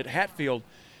down at Hatfield,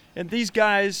 and these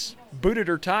guys booted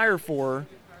her tire for her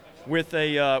with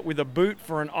a boot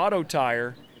for an auto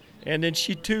tire, and then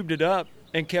she tubed it up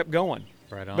and kept going.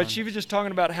 Right on. But she was just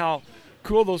talking about how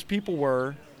cool those people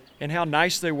were, and how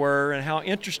nice they were, and how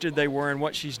interested they were in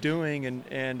what she's doing,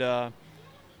 and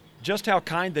just how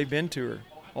kind they've been to her,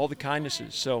 all the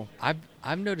kindnesses. So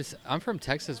I've noticed. I'm from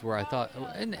Texas, where I thought,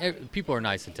 and people are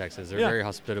nice in Texas. They're Yeah. very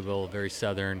hospitable, very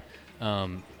southern.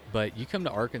 But you come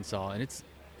to Arkansas, and it's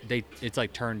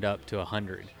like turned up to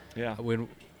 100. yeah, When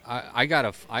I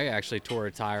actually tore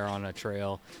a tire on a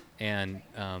trail, and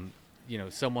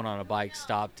someone on a bike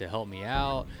stopped to help me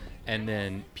out, and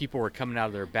then people were coming out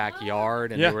of their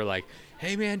backyard, and Yeah. they were like,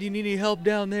 "Hey man, do you need any help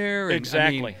down there?" And, I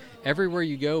Exactly. mean, everywhere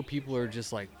you go, people are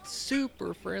just like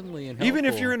super friendly and helpful. even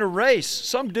if you're in a race,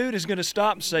 some dude is going to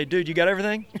stop and say, "Dude, you got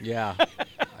everything?" Yeah,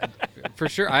 for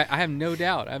sure. I have no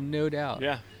doubt.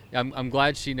 Yeah. I'm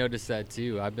glad she noticed that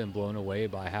too. I've been blown away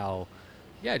by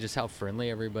just how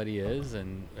friendly everybody is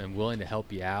and willing to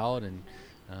help you out, and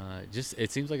just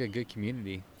it seems like a good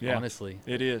community. Yeah. Honestly,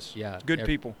 It is. Yeah, Good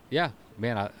people. yeah,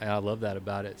 man, I love that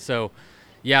about it. So,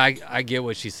 yeah, I get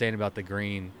what she's saying about the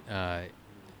green.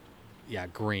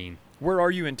 Green. Where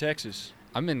are you in Texas?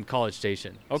 I'm in College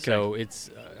Station. Okay. So it's,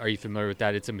 are you familiar with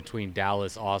that? It's in between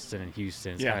Dallas, Austin, and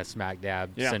Houston. It's Yeah. kind of smack dab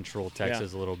Yeah. central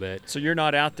Texas a little bit. So you're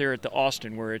not out there at the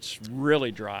Austin where it's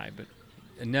really dry, but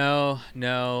No.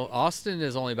 Austin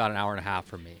is only about an hour and a half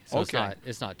from me, so Okay.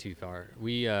 it's not too far.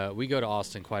 We go to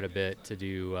Austin quite a bit to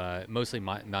do mostly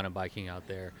mountain biking out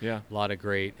there. Yeah. A lot of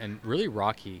great and really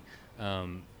rocky.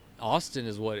 Austin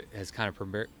is what has kind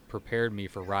of prepared me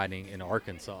for riding in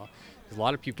Arkansas. 'Cause a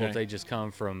lot of people, if Okay. they just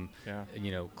come from Yeah.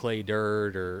 clay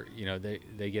dirt, or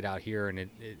they get out here, and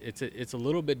it's a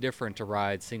little bit different to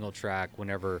ride single track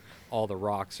whenever all the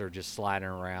rocks are just sliding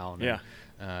around. Yeah.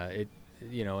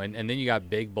 And, and then you got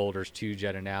big boulders too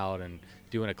jetting out and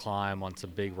doing a climb on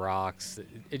some big rocks.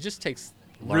 It just takes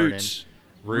learning.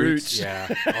 Roots. Yeah.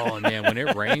 Oh man, when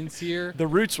it rains here, the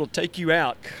roots will take you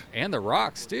out. and the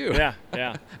rocks too. Yeah. I They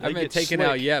haven't get taken slick.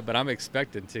 out yet, but I'm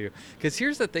expecting to. Because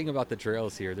here's the thing about the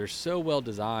trails here. They're so well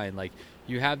designed. Like,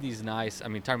 you have these nice,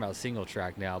 talking about single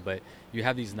track now, but you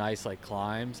have these nice, like,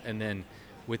 climbs. And then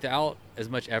without as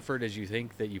much effort as you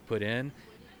think that you put in,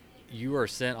 you are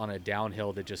sent on a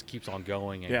downhill that just keeps on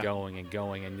going and Yeah. going and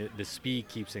going. And the speed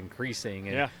keeps increasing.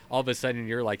 And Yeah. all of a sudden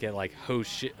you're like at like, oh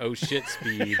shit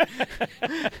speed.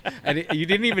 And you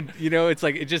didn't even, it's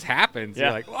like, it just happens. Yeah.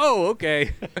 You're like, whoa,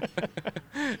 okay.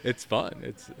 It's fun.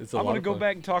 It's a I lot want to of go fun.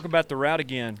 back and talk about the route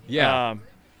again. Yeah.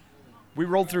 We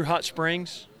rolled through Hot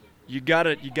Springs. You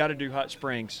gotta do Hot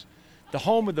Springs, the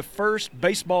home of the first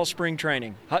baseball spring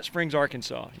training. Hot Springs,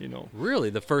 Arkansas. Really,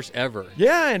 the first ever.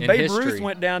 Yeah, and in Babe history. Ruth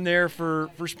went down there for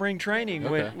spring training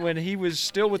Okay. when he was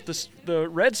still with the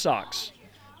Red Sox,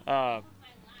 and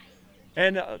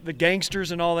the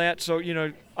Gangsters and all that. So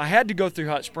I had to go through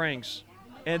Hot Springs,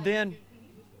 and then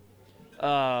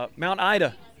Mount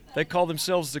Ida. They call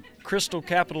themselves the crystal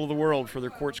capital of the world for their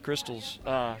quartz crystals.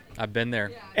 I've been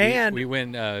there. And we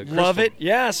went. Love it,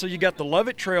 yeah. So you got the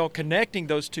Lovett Trail connecting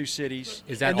those two cities.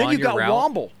 Is that and then on you your got route?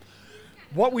 Womble.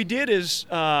 What we did is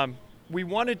we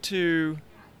wanted to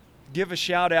give a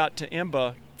shout out to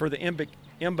IMBA for the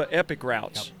IMBA Epic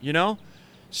routes.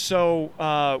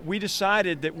 So we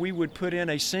decided that we would put in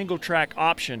a single track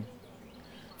option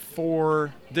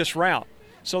for this route.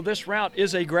 So this route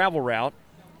is a gravel route,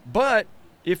 but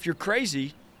if you're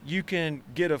crazy, you can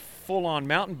get a full-on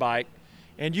mountain bike,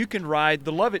 and you can ride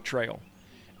the Lovett Trail.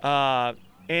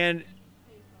 And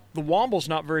the Womble's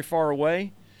not very far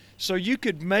away, so you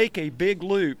could make a big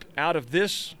loop out of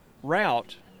this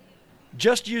route.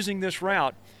 Just using this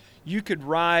route, you could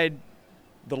ride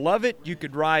the Lovett, you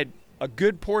could ride a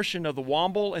good portion of the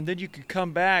Womble, and then you could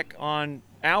come back on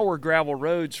our gravel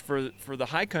roads for the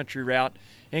high country route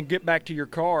and get back to your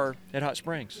car at Hot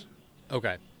Springs.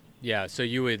 Okay. Yeah, so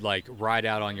you would like ride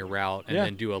out on your route and Yeah.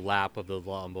 then do a lap of the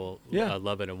Womble, Yeah.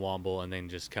 Lovett and Womble, and then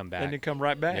just come back. And then come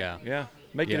right back. Yeah.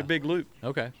 Make it Yeah. a big loop.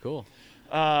 Okay, cool.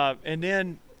 And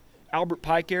then Albert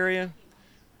Pike area.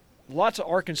 Lots of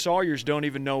Arkansasians don't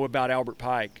even know about Albert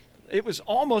Pike. It was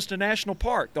almost a national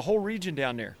park, the whole region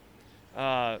down there.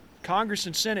 Congress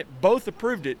and Senate both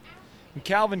approved it, and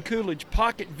Calvin Coolidge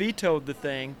pocket vetoed the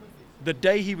thing the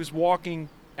day he was walking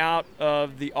out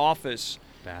of the office.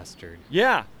 Bastard.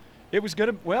 Yeah, it was going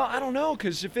to, well, I don't know,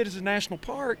 because if it is a national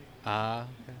park, Okay.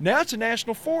 now it's a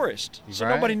national forest, so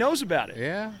Right. nobody knows about it.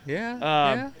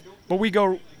 Yeah. But we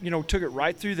took it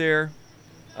right through there.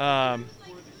 And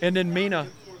then Mena,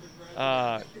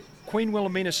 Queen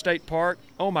Wilhelmina State Park,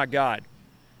 oh my God,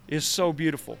 is so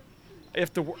beautiful.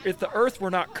 If the earth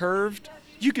were not curved,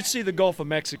 you could see the Gulf of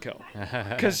Mexico.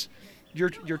 Because your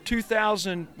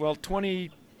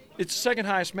 20, it's the second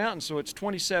highest mountain, so it's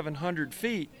 2,700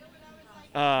 feet.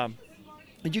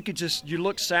 And you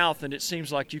look south and it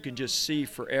seems like you can just see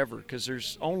forever because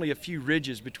there's only a few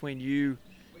ridges between you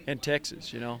and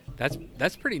Texas,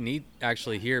 That's pretty neat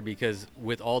actually here, because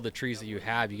with all the trees that you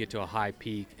have, you get to a high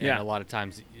peak, and Yeah. a lot of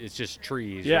times it's just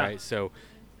trees, Yeah. right? So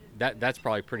that's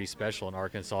probably pretty special in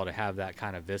Arkansas to have that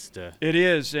kind of vista. It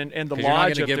is, and the 'Cause you're not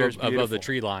lodge going up to there give is above the beautiful.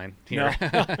 tree line No,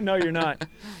 here. no, you're not.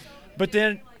 But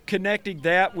then connecting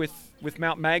that with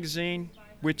Mount Magazine,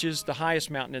 which is the highest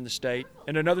mountain in the state,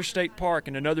 and another state park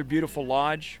and another beautiful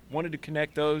lodge, wanted to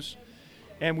connect those,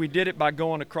 and we did it by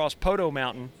going across Poto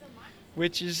Mountain,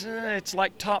 which is it's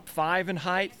like top 5 in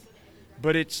height,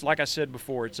 but it's, like I said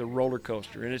before, it's a roller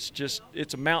coaster, and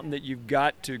it's a mountain that you've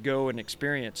got to go and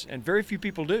experience, and very few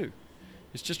people do.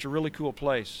 It's just a really cool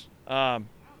place.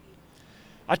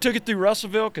 I took it through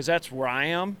Russellville because that's where I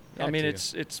am. I Got mean, to.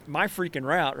 it's my freaking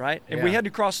route, right? And we Yeah. had to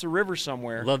cross the river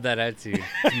somewhere. Love that attitude.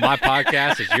 It's my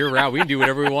podcast. It's your route. We can do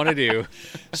whatever we want to do.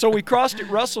 So we crossed at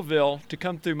Russellville to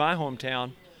come through my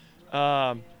hometown.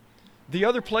 The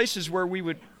other places where we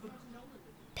would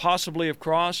possibly have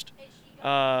crossed,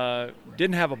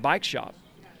 didn't have a bike shop.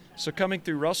 So coming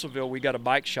through Russellville, we got a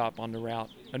bike shop on the route,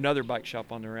 another bike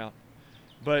shop on the route.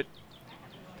 But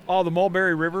the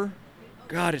Mulberry River,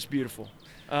 God, it's beautiful.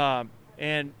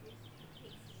 And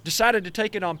decided to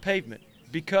take it on pavement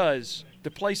because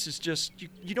the place is just,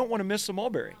 you don't want to miss the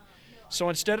Mulberry. So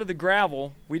instead of the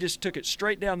gravel, we just took it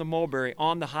straight down the Mulberry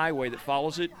on the highway that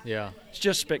follows it. Yeah. It's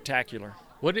just spectacular.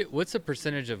 What's the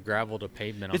percentage of gravel to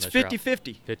pavement on It's this route?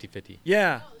 50-50. 50-50.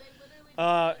 Yeah.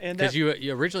 And Because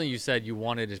you originally you said you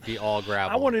wanted it to be all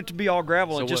gravel. I wanted it to be all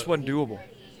gravel. So It just what- wasn't doable.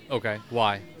 Okay.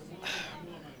 Why?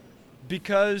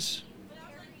 Because,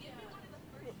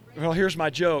 well, here's my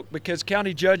joke. Because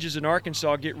county judges in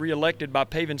Arkansas get reelected by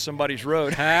paving somebody's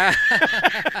road.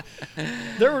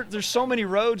 There's so many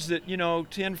roads that,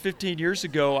 10, 15 years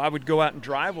ago, I would go out and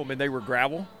drive them, and they were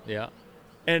gravel, Yeah.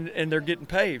 and they're getting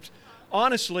paved.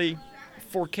 Honestly,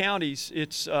 for counties,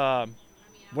 it's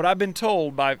what I've been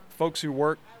told by folks who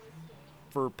work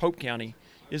for Pope County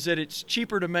is that it's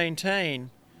cheaper to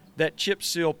maintain that chip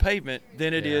seal pavement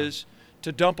than it Yeah. is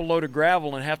to dump a load of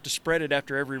gravel and have to spread it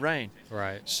after every rain.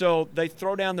 Right. So they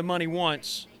throw down the money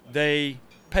once, they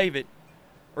pave it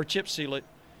or chip seal it,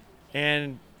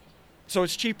 and so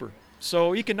it's cheaper.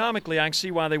 So economically, I can see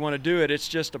why they want to do it. It's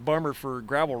just a bummer for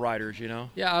gravel riders,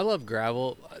 Yeah, I love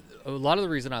gravel. A lot of the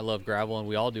reason I love gravel, and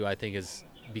we all do, I think, is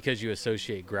because you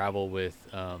associate gravel with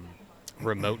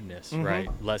remoteness, right?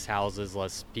 Less houses,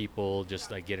 less people,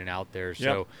 just like getting out there.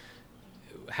 So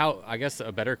I guess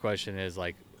a better question is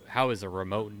like, how is the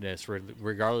remoteness,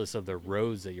 regardless of the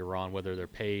roads that you're on, whether they're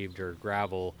paved or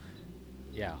gravel?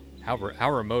 Yeah. How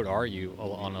remote are you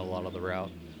on a lot of the route?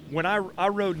 When I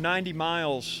rode 90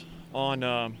 miles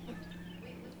on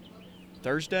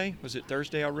Thursday, was it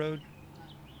Thursday I rode?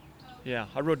 Yeah,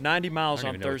 I rode 90 miles I don't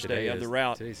on even know what Thursday today of the is.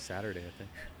 route. Today's Saturday, I think.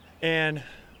 And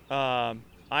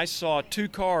I saw 2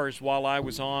 cars while I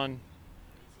was on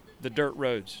the dirt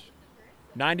roads,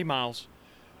 90 miles.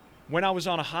 When I was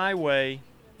on a highway,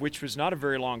 which was not a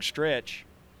very long stretch,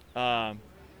 I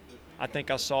think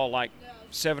I saw like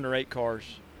 7 or 8 cars.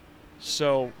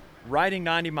 So riding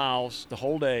 90 miles the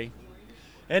whole day,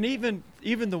 and even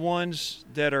the ones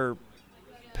that are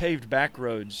paved back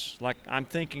roads, like I'm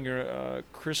thinking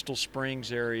Crystal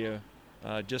Springs area,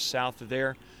 just south of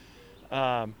there.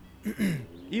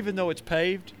 Even though it's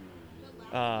paved,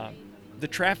 the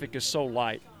traffic is so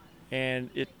light, and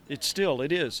it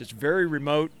is. It's very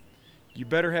remote. You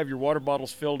better have your water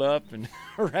bottles filled up and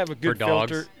or have a good For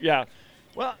dogs. filter. Yeah.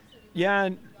 Well, yeah,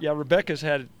 and Rebecca's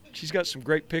she's got some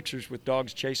great pictures with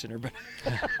dogs chasing her. But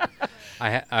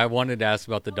I wanted to ask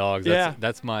about the dogs.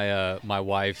 That's my my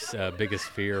wife's biggest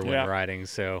fear when Yeah. riding.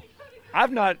 So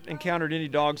I've not encountered any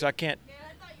dogs I can't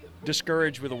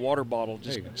discourage with a water bottle.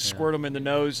 Just There you go. squirt them in the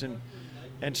nose and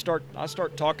I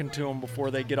start talking to them before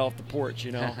they get off the porch.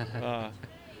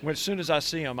 As soon as I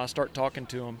see them, I start talking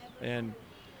to them. And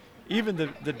even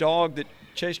the dog that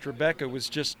chased Rebecca was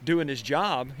just doing his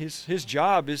job. His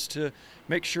job is to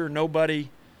make sure nobody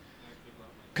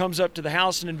comes up to the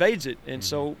house and invades it. And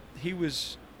so he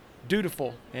was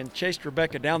dutiful and chased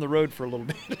Rebecca down the road for a little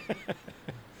bit.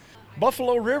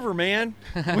 Buffalo River, man.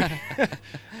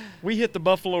 We hit the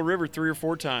Buffalo River 3 or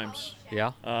 4 times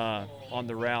yeah. on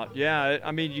the route. Yeah,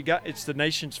 I mean, it's the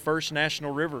nation's first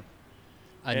national river.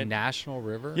 A national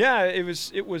river? Yeah, it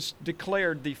was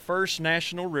declared the first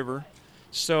national river,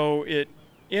 so it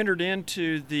entered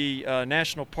into the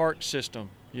national park system,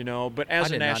 but as I a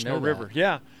did not national know river. that.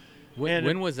 Yeah.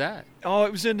 When was that? Oh,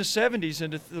 it was in the 70s,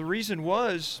 and the reason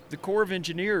was the Corps of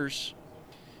Engineers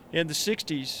in the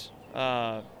 60s,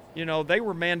 they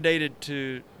were mandated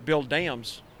to build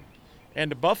dams, and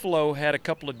the Buffalo had a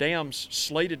couple of dams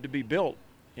slated to be built,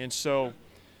 and so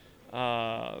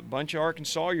a bunch of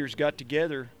Arkansasians got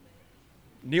together.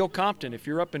 Neil Compton, if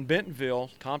you're up in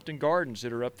Bentonville, Compton Gardens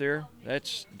that are up there,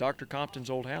 that's Dr. Compton's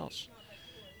old house.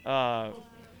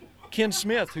 Ken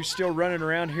Smith, who's still running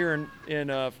around here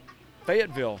in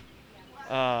Fayetteville,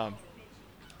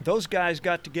 those guys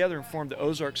got together and formed the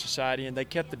Ozark Society, and they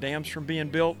kept the dams from being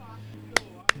built.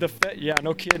 Yeah,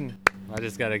 no kidding. I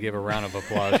just got to give a round of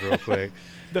applause real quick.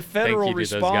 The federal Thank you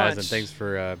response. to those guys, and thanks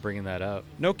for bringing that up.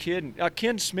 No kidding.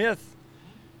 Ken Smith,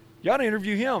 you ought to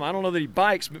interview him. I don't know that he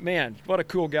bikes, but man, what a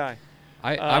cool guy.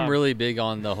 I'm really big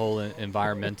on the whole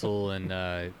environmental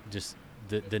and just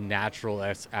the natural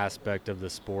aspect of the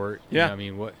sport. Yeah. I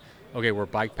mean, we're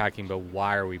bike packing, but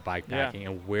why are we bike packing,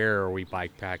 and where are we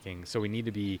bike packing? So we need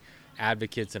to be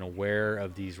advocates and aware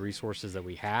of these resources that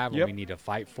we have, and we need to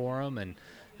fight for them. And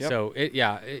so,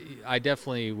 I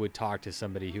definitely would talk to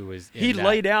somebody who was in that.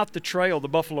 Laid out the trail, the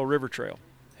Buffalo River Trail.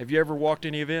 Have you ever walked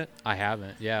any of it? I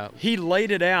haven't, yeah. He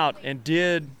laid it out and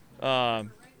did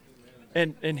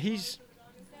And he's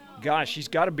got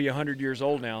to be 100 years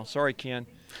old now. Sorry, Ken.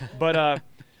 But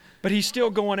he's still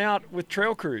going out with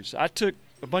trail crews. I took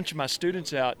a bunch of my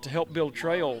students out to help build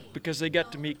trail because they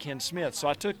got to meet Ken Smith. So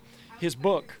I took his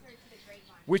book,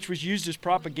 which was used as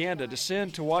propaganda, to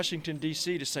send to Washington,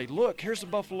 D.C. to say, look, here's the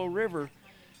Buffalo River.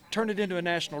 Turn it into a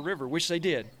national river, which they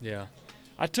did. Yeah.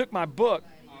 I took my book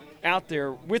out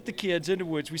there with the kids in the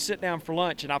woods. We sit down for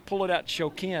lunch, and I pull it out to show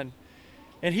Ken.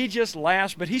 And he just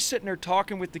laughs, but he's sitting there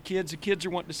talking with the kids. The kids are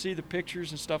wanting to see the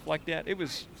pictures and stuff like that. It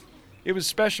was a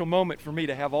special moment for me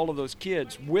to have all of those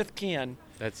kids with Ken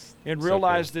and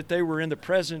realize so cool. that they were in the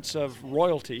presence of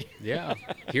royalty. Yeah.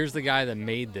 Here's the guy that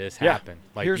made this happen.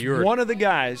 Like here's one of the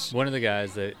guys. One of the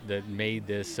guys that made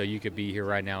this so you could be here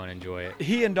right now and enjoy it.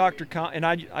 He and Dr. and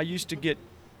I used to get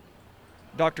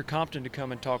Dr. Compton to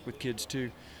come and talk with kids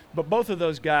too. But both of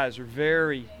those guys are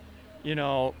very,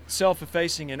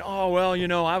 self-effacing and,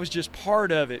 I was just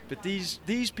part of it. But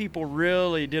these people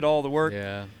really did all the work.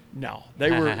 Yeah. No,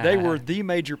 they were the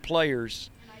major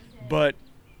players, but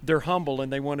they're humble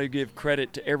and they want to give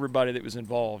credit to everybody that was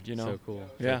involved. So cool.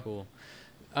 Yeah. So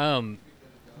cool.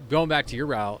 Going back to your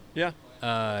route. Yeah.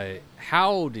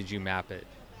 How did you map it?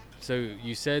 So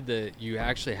you said that you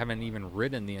actually haven't even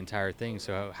ridden the entire thing.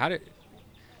 So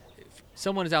if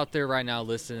someone is out there right now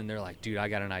listening and they're like, dude, I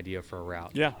got an idea for a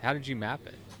route. Yeah. How did you map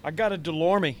it? I got a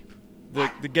Delorme,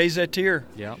 the Gazetteer.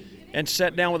 Yeah. And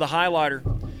sat down with a highlighter.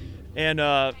 And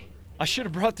I should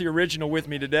have brought the original with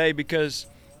me today because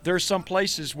there's some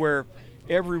places where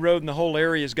every road in the whole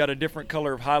area has got a different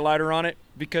color of highlighter on it,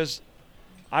 because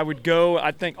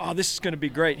I'd think, oh, this is going to be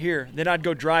great here. Then I'd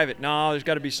go drive it. No, there's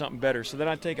got to be something better. So then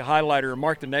I'd take a highlighter and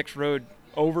mark the next road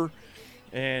over.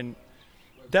 And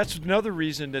that's another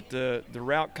reason that the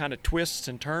route kind of twists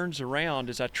and turns around,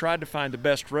 is I tried to find the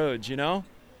best roads, If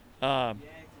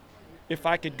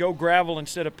I could go gravel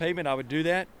instead of pavement, I would do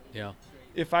that. Yeah.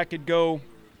 If I could go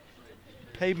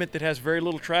pavement that has very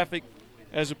little traffic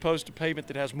as opposed to pavement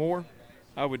that has more,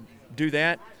 I would do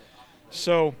that.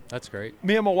 So that's great.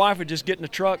 Me and my wife would just get in the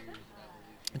truck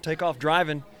and take off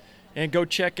driving and go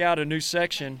check out a new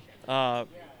section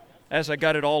as I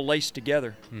got it all laced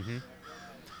together. Mm-hmm.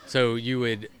 So you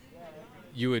would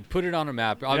put it on a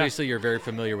map. Obviously, You're very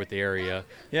familiar with the area.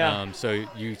 Yeah. So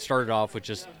you started off with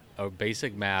just a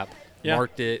basic map. Yeah.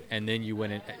 Marked it, and then you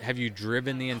went in. Have you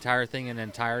driven the entire thing in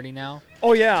entirety now?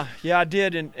 Oh yeah, I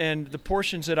did, and the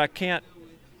portions that I can't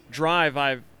drive,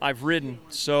 I've ridden.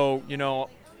 So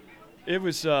it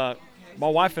was my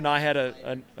wife and I had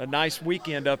a nice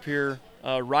weekend up here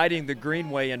riding the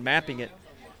Greenway and mapping it,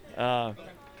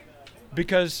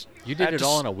 because you did it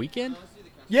all in a weekend.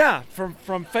 Yeah,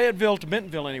 from Fayetteville to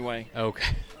Bentonville anyway.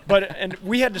 Okay. And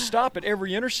we had to stop at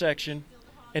every intersection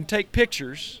and take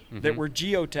pictures that were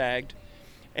geotagged,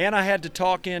 and I had to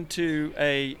talk into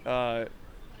the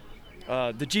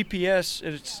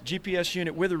GPS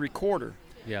unit with a recorder.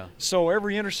 Yeah. So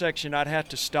every intersection I'd have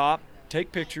to stop,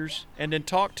 take pictures, and then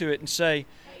talk to it and say,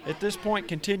 at this point,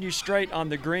 continue straight on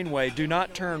the Greenway. Do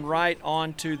not turn right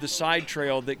onto the side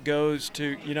trail that goes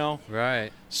to,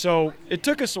 Right. So it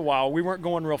took us a while. We weren't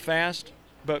going real fast,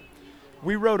 but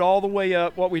we rode all the way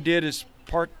up. What we did is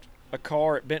parked a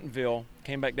car at Bentonville,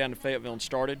 came back down to Fayetteville and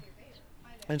started.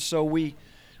 And so we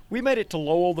made it to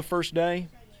Lowell the first day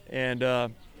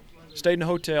and stayed in a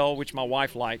hotel, which my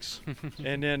wife likes.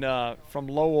 And then from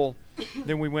Lowell,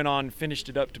 then we went on and finished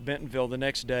it up to Bentonville the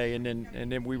next day, and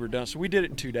then we were done. So we did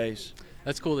it in 2 days.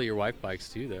 That's cool that your wife bikes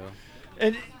too, though.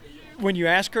 And when you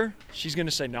ask her, she's going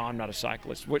to say, no, I'm not a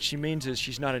cyclist. What she means is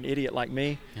she's not an idiot like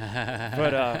me.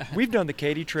 But we've done the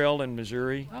Katy Trail in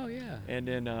Missouri. Oh, yeah. And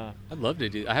then I'd love to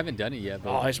do. I haven't done it yet,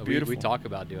 but it's beautiful. We talk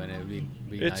about doing it. It would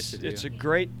be nice to do. It's a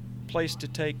great place to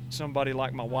take somebody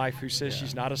like my wife who says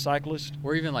she's not a cyclist.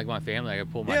 Or even like my family. I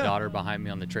could pull my daughter behind me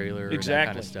on the trailer and that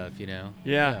kind of stuff,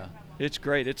 Yeah. It's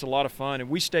great. It's a lot of fun. And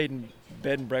we stayed in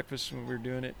bed and breakfast when we were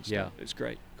doing it. Yeah. It's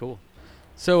great. Cool.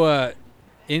 So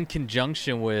in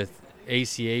conjunction with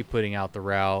ACA putting out the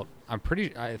route,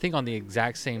 I think on the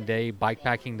exact same day,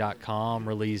 bikepacking.com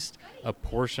released a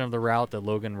portion of the route that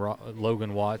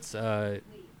Logan Watts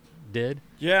did.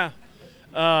 Yeah.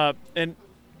 And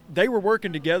they were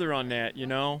working together on that,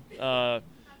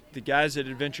 the guys at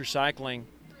Adventure Cycling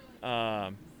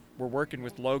were working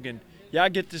with Logan. Yeah, I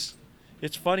get this.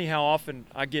 It's funny how often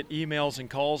I get emails and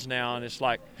calls now, and it's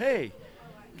like, hey,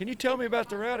 can you tell me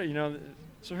about the route?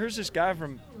 So here's this guy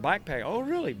from Bikepack. Oh,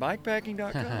 really?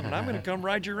 Bikepacking.com. And I'm going to come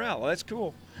ride your route. Well, that's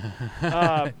cool.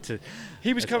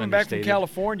 He was coming back from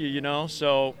California,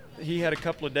 so he had a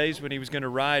couple of days when he was going to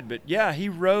ride. But, yeah, he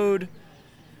rode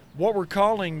what we're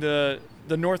calling the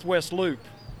Northwest Loop.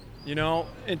 You know,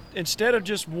 instead of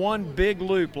just one big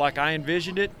loop like I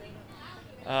envisioned it,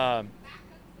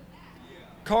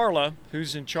 Carla,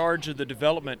 who's in charge of the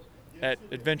development at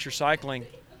Adventure Cycling,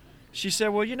 she said,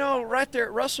 well, you know, right there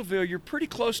at Russellville, you're pretty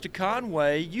close to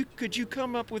Conway. Could you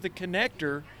come up with a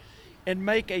connector and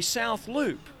make a south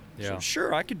loop? Yeah. So,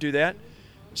 sure, I could do that.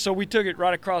 So we took it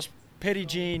right across Petit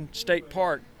Jean State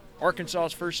Park,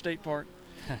 Arkansas's first state park.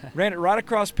 Ran it right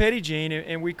across Petit Jean,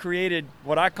 and we created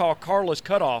what I call Carla's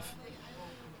Cutoff.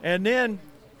 And then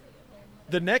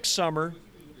the next summer,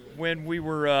 when we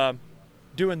were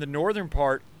doing the northern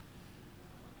part,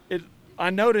 I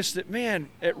noticed that, man,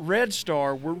 at Red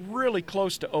Star, we're really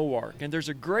close to OARC, and there's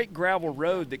a great gravel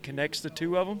road that connects the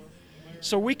two of them.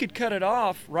 So we could cut it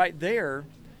off right there,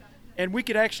 and we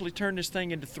could actually turn this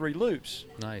thing into 3 loops.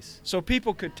 Nice. So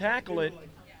people could tackle it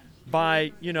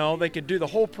by, you know, they could do the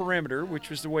whole perimeter, which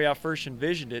was the way I first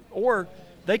envisioned it, or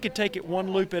they could take it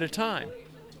 1 loop at a time.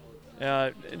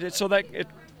 So that it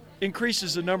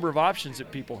increases the number of options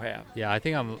that people have. Yeah, I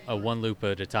think I'm a 1 loop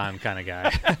at a time kind of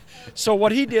guy. So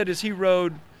what he did is he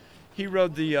rode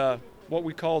the what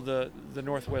we call the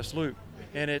Northwest Loop,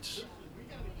 and it's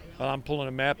I'm pulling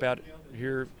a map out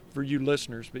here for you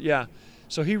listeners, but yeah,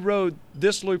 so he rode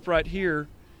this loop right here,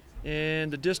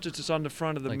 and the distance is on the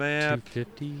front of the like map.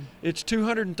 250. It's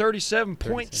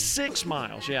 237.6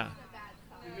 miles. Yeah.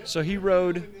 So he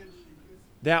rode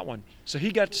that one. So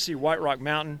he got to see White Rock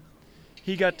Mountain.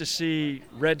 He got to see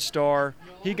Red Star.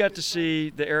 He got to see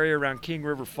the area around King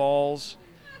River Falls.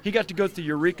 He got to go to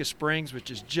Eureka Springs, which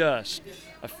is just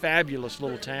a fabulous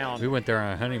little town. We went there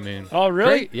on a honeymoon. Oh,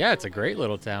 really? Great. Yeah, it's a great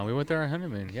little town. We went there on a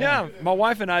honeymoon. Yeah, my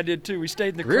wife and I did too. We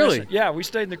stayed in the Really? Crescent. Yeah, we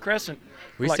stayed in the Crescent.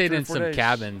 We for like stayed 3 or in 4 some days.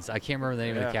 cabins. I can't remember the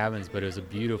name of Yeah. the cabins, but it was a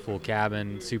beautiful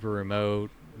cabin, super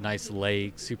remote, nice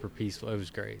lake, super peaceful. It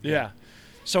was great. Yeah.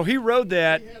 So he rode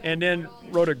that, and then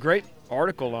wrote a great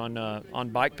article on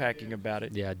bikepacking about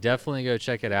it. Yeah, definitely go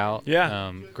check it out.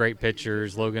 Yeah. Great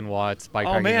pictures. Logan Watts,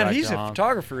 bikepacking.com. Oh man, he's a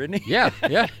photographer, isn't he? Yeah.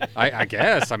 I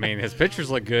guess. I mean, his pictures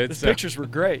look good. The so. pictures were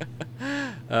great.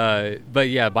 But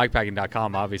yeah,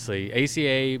 bikepacking.com, obviously.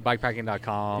 ACA,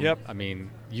 bikepacking.com. Yep. I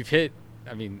mean, you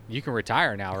can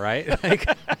retire now, right? Like,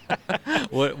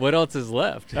 what else is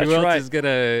left? That's Who else right. is going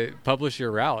to publish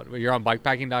your route? Well, you're on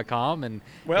bikepacking.com and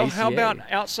Well, ACA. how about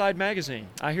Outside Magazine?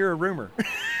 I hear a rumor.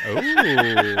 Oh.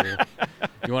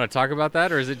 You want to talk about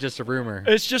that, or is it just a rumor?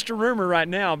 It's just a rumor right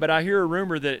now, but I hear a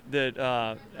rumor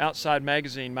that Outside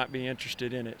Magazine might be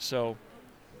interested in it. So,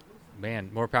 Man,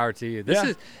 more power to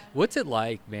you. What's it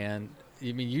like, man?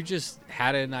 I mean, you just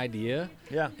had an idea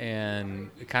yeah.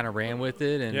 and kind of ran with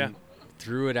it and Yeah.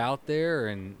 threw it out there,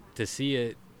 and to see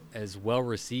it as well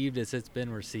received as it's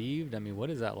been received, I mean, what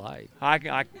is that like?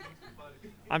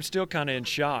 I'm still kind of in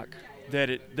shock that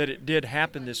it did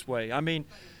happen this way. I mean,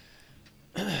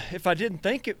 if I didn't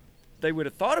think they would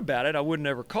have thought about it, I wouldn't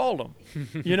have ever called them,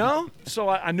 you know? So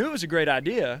I knew it was a great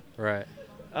idea. Right.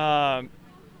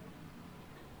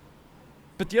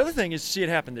 But the other thing is to see it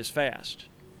happen this fast,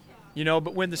 you know.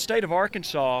 But when the state of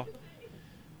Arkansas,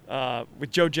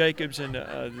 with Joe Jacobs and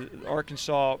the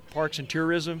Arkansas Parks and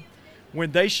Tourism,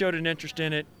 when they showed an interest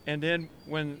in it, and then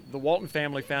when the Walton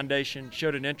Family Foundation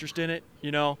showed an interest in it,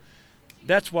 you know,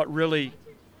 that's what really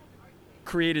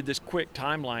created this quick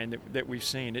timeline that we've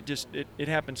seen. It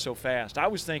happened so fast. I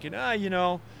was thinking, you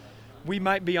know, we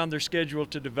might be on their schedule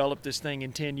to develop this thing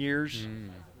in 10 years,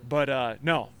 but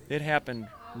no, it happened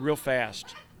real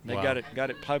fast. They Wow. got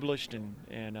it published and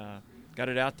got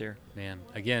it out there. Man,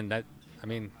 again,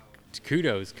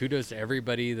 kudos to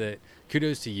everybody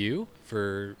kudos to you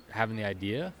for having the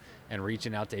idea and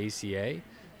reaching out to ACA,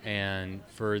 and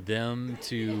for them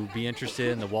to be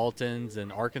interested in the Waltons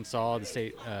and Arkansas,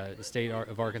 the state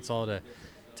of Arkansas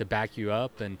to back you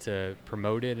up and to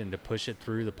promote it and to push it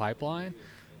through the pipeline.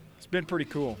 It's been pretty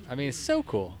cool. I mean, it's so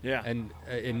cool. Yeah. And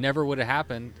it never would have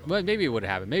happened. Well, maybe it would have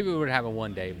happened. Maybe it would have happened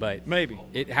one day, but Maybe.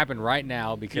 it happened right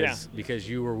now because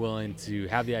you were willing to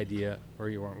have the idea, or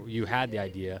you had the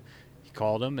idea. You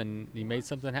called them and you made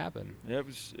something happen.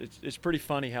 It's pretty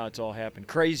funny how it's all happened.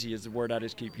 Crazy is the word I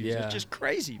just keep using. Yeah. It's just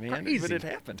crazy, man. Crazy. But it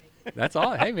happened. That's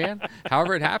all. Hey, man.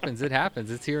 However it happens, it happens.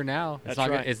 It's here now. That's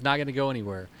not right. It's not going to go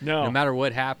anywhere. No. No matter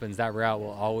what happens, that route will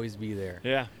always be there.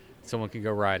 Yeah, Someone can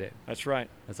go ride it. that's right.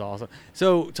 That's awesome.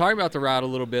 So talking about the route a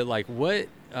little bit, like what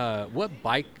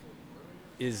bike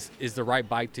is the right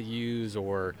bike to use,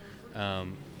 or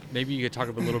maybe you could talk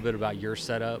a little bit about your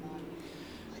setup.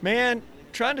 Man,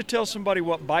 trying to tell somebody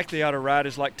what bike they ought to ride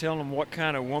is like telling them what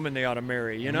kind of woman they ought to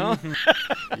marry, you know?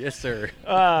 Yes, sir.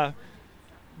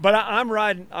 But I'm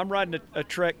riding a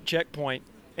Trek Checkpoint,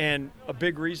 and a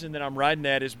big reason that I'm riding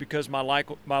that is because my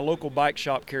local bike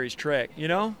shop carries Trek, you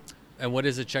know? And what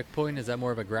is a checkpoint? Is that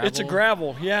more of a gravel? It's a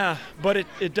gravel, yeah, but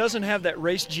it doesn't have that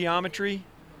race geometry.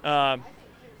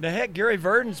 The heck, Gary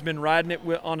Verdon's been riding it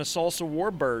on a Salsa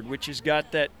Warbird, which has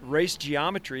got that race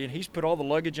geometry, and he's put all the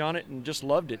luggage on it and just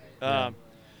loved it. Yeah.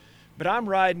 But I'm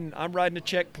riding a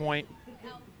checkpoint.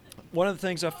 One of the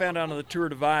things I found out on the Tour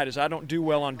Divide is I don't do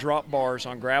well on drop bars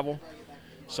on gravel.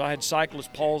 So I had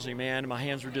cyclist palsy, man, and my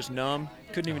hands were just numb.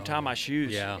 Couldn't even tie my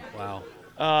shoes. Yeah,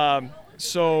 wow.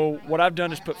 So what I've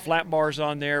done is put flat bars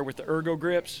on there with the ergo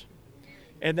grips.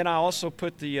 And then I also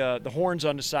put the horns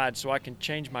on the side so I can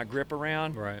change my grip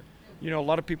around. Right. You know, a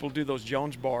lot of people do those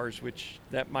Jones bars, which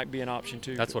that might be an option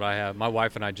too. That's what I have. My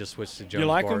wife and I just switched to Jones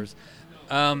like 'em? bars.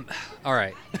 All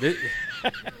right.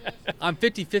 I'm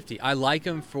 50-50. I like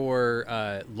them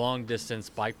for long distance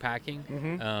bike packing.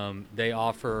 Mm-hmm. They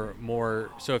offer more.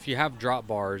 So if you have drop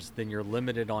bars, then you're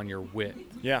limited on your width.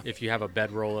 Yeah. If you have a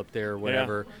bedroll up there or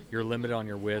whatever, you're limited on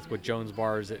your width. With Jones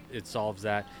bars, it solves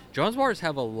that. Jones bars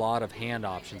have a lot of hand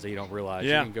options that you don't realize.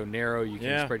 Yeah. You can go narrow. You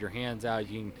can spread your hands out.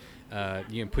 You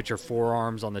can put your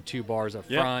forearms on the two bars up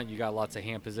front. You got lots of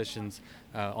hand positions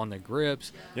on the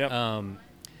grips. Yep.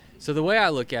 So the way I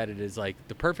look at it is like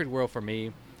the perfect world for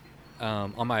me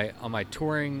on my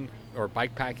touring or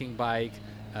bike packing bike,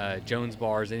 Jones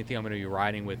bars, anything I'm going to be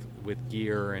riding with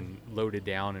gear and loaded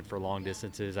down and for long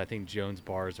distances, I think Jones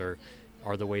bars are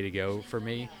the way to go for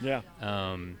me. Yeah.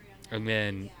 And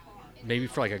then maybe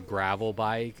for like a gravel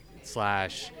bike /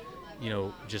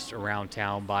 just around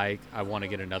town bike, I want to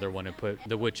get another one and put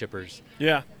the wood chippers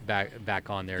back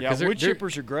on there. Yeah, wood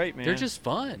chippers are great, man. They're just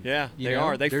fun. Yeah, they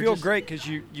are. They feel great because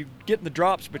you get in the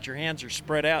drops, but your hands are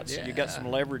spread out, so you got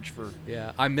some leverage for.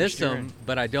 Yeah, I miss them,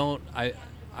 but I don't.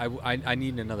 I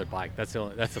need another bike. That's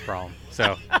the problem.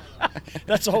 So.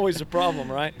 That's always a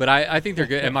problem, right? But I think they're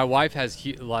good. And my wife has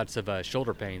lots of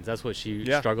shoulder pains. That's what she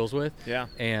struggles with. Yeah.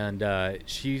 And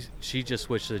she just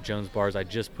switched to the Jones bars. I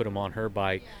just put them on her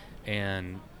bike,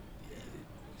 and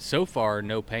so far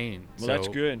no pain. Well, so, that's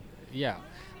good. Yeah.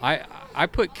 I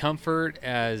put comfort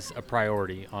as a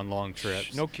priority on long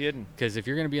trips. No kidding. Because if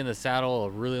you're going to be in the saddle a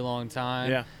really long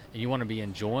time, and you want to be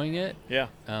enjoying it,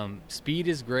 speed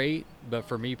is great, but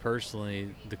for me personally,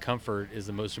 the comfort is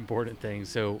the most important thing.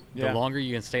 So the longer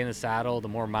you can stay in the saddle, the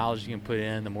more miles you can put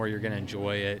in, the more you're going to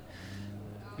enjoy it.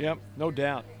 Yep, no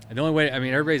doubt. And the only way,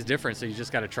 everybody's different, so you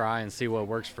just got to try and see what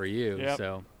works for you. Yep.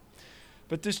 So,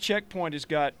 but this checkpoint has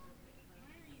got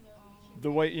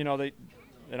the way,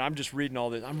 and I'm just reading all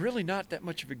this. I'm really not that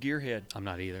much of a gearhead. I'm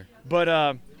not either.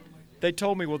 But they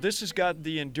told me, well, this has got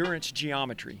the endurance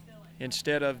geometry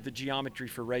instead of the geometry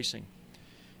for racing.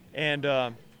 And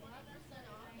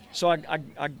so I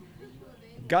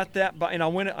got that, and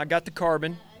I got the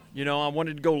carbon. I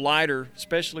wanted to go lighter,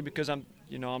 especially because I'm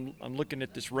looking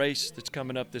at this race that's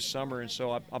coming up this summer, and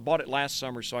so I bought it last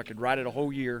summer so I could ride it a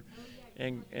whole year,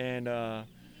 and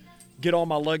get all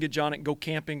my luggage on it and go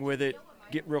camping with it,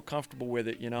 get real comfortable with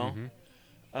it,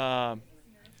 Mm-hmm.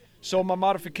 So my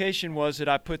modification was that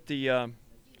I put the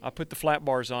flat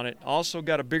bars on it. I also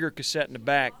got a bigger cassette in the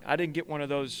back. I didn't get one of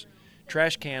those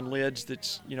trash can lids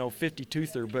that's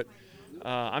 50-toother, but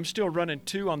I'm still running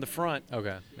 2 on the front.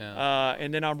 Okay. Yeah.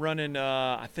 And then I'm running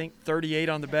I think 38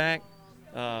 on the back,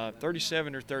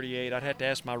 37 or 38. I'd have to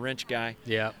ask my wrench guy.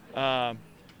 Yeah.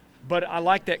 But I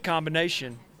like that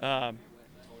combination.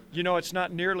 It's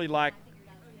not nearly like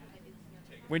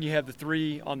when you have the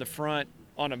 3 on the front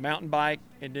on a mountain bike,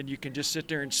 and then you can just sit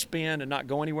there and spin and not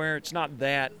go anywhere. It's not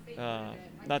that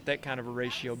kind of a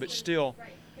ratio, but still,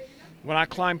 when I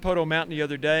climbed Poto Mountain the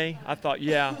other day, I thought,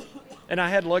 and I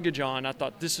had luggage on. I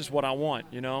thought, this is what I want,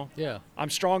 Yeah. I'm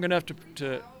strong enough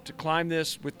to climb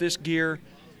this with this gear.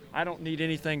 I don't need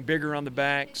anything bigger on the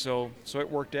back, so it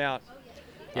worked out.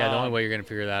 Yeah, the only way you're going to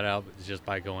figure that out is just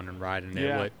by going and riding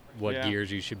it, what Yeah. gears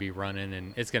you should be running,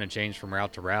 and it's going to change from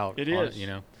route to route. It is.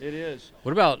 It is.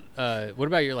 What about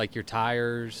your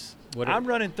tires? I'm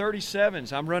running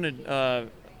 37s. I'm running a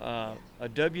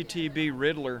WTB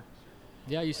Riddler.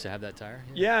 Yeah, I used to have that tire.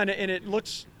 Yeah, and it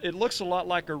looks a lot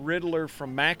like a Riddler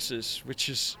from Maxxis, which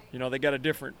is they got a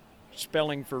different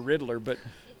spelling for Riddler, but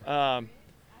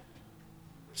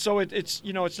so it's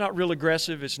it's not real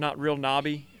aggressive. It's not real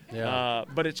knobby. Yeah.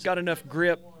 But it's got enough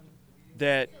grip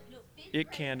that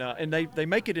it can, and they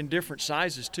make it in different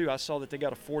sizes too. I saw that they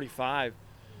got a 45.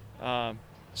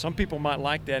 Some people might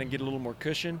like that and get a little more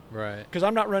cushion. Right. Because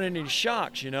I'm not running any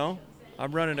shocks,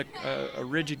 I'm running a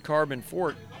rigid carbon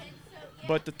fork.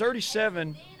 But the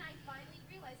 37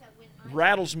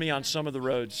 rattles me on some of the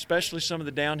roads, especially some of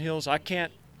the downhills. I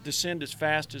can't descend as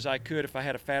fast as I could if I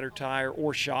had a fatter tire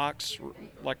or shocks,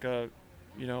 like a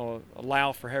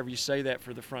Lao, for however you say that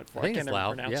for the front fork. I think can't it's never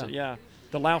Lao, pronounce it. Yeah.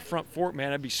 the Lauf front fork,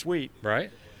 man, that'd be sweet.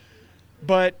 Right.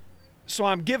 But so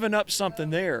I'm giving up something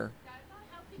there,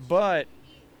 but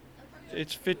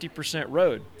it's 50%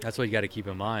 road. That's what you got to keep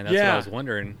in mind. That's what I was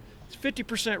wondering. It's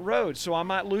 50% road, so I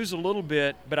might lose a little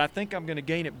bit, but I think I'm going to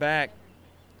gain it back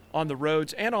on the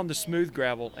roads and on the smooth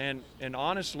gravel. And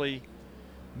honestly,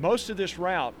 most of this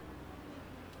route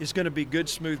is going to be good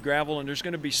smooth gravel, and there's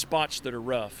going to be spots that are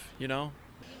rough, you know.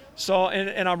 So,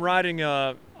 and I'm riding,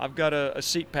 I've got a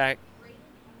seat pack,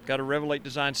 got a Revelate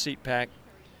Design seat pack,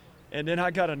 and then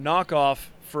I got a knockoff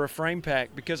for a frame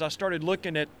pack because I started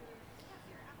looking at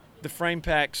the frame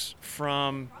packs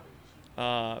from,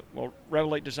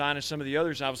 Revelate Design and some of the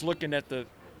others. And I was looking at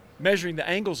measuring the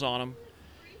angles on them,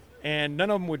 and none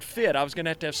of them would fit. I was going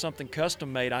to have something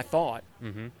custom made, I thought.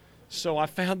 Mm-hmm. So I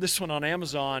found this one on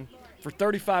Amazon for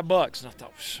 $35, and I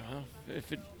thought, well,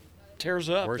 if it tears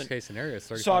up. Worst case scenario is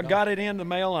 $35. So I got it in the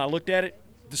mail, and I looked at it.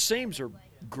 The seams are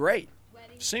great.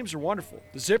 The seams are wonderful.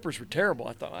 The zippers were terrible.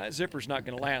 I thought, that zipper's not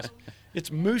going to last.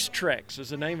 It's Moose Trex is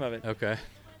the name of it. Okay.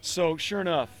 So sure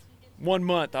enough, 1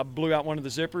 month I blew out one of the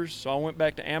zippers. So I went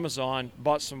back to Amazon,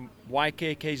 bought some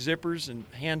YKK zippers, and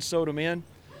hand sewed them in.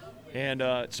 And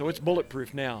so it's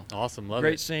bulletproof now. Awesome. Love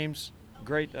Great it. seams,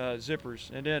 great zippers.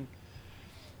 And then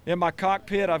in my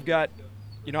cockpit, I've got,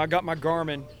 I got my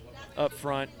Garmin up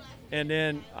front. And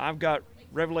then I've got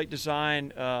Revelate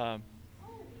Design,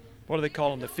 what do they call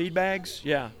them, the feed bags?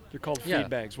 Yeah, they're called feed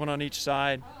bags, one on each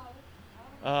side.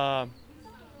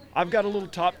 I've got a little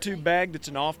top tube bag that's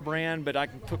an off-brand, but I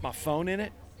can put my phone in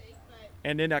it.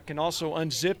 And then I can also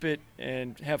unzip it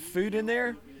and have food in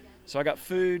there. So I got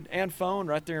food and phone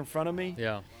right there in front of me.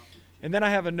 Yeah. And then I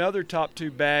have another top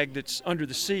tube bag that's under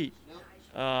the seat.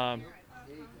 And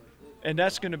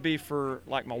that's going to be for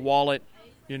like my wallet,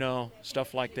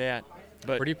 stuff like that.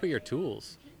 But where do you put your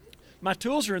tools? My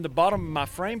tools are in the bottom of my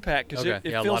frame pack because it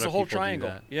fills the whole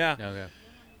triangle. Yeah. Okay.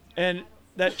 And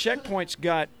that checkpoint's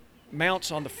got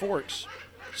mounts on the forks.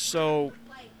 So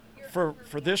for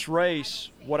this race,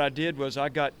 what I did was I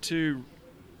got 2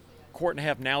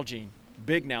 quart-and-a-half Nalgene,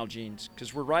 big Nalgenes,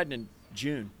 because we're riding in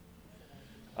June.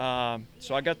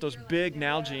 So I got those big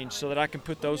Nalgenes so that I can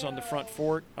put those on the front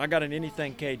fork. I got an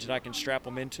anything cage that I can strap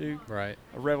them into. Right.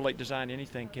 A Revelate Design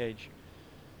anything cage.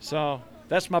 So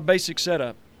that's my basic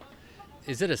setup.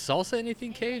 Is it a Salsa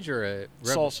anything cage or a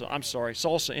Salsa? I'm sorry,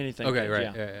 Salsa anything. Okay, cage,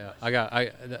 right.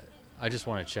 Yeah. I just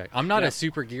want to check. I'm not a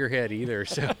super gearhead either,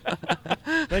 so.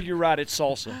 I think you're right. It's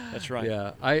Salsa. That's right.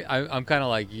 Yeah, I'm kind of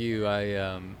like you.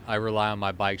 I rely on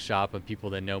my bike shop and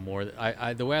people that know more.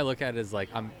 The way I look at it is like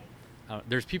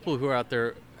there's people who are out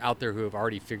there who have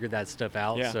already figured that stuff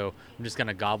out. Yeah. So I'm just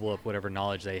gonna gobble up whatever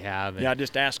knowledge they have. And,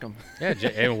 just ask them. Yeah,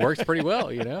 it works pretty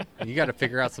well. You got to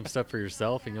figure out some stuff for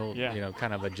yourself, and you'll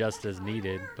kind of adjust as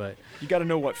needed. But you got to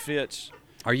know what fits.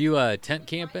 Are you tent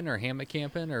camping or hammock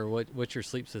camping, or what's your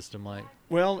sleep system like?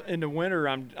 Well, in the winter,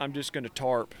 I'm just going to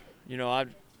tarp.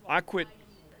 I quit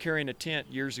carrying a tent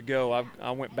years ago.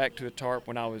 I went back to a tarp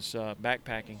when I was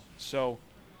backpacking. So,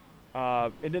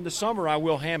 and in the summer I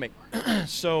will hammock.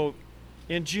 So,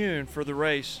 in June for the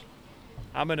race,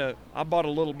 I bought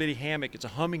a little bitty hammock. It's a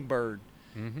Hummingbird.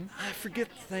 Mm-hmm. I forget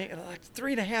the thing, like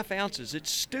 3.5 ounces. It's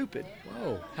stupid.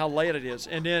 Whoa! How light it is,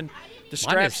 and then the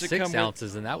straps that come 6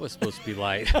 ounces, and that was supposed to be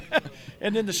light.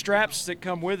 And then the straps that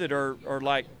come with it are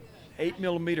like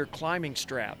 8mm climbing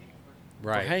strap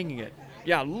for hanging it.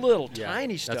 Yeah, little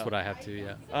tiny stuff. That's what I have too.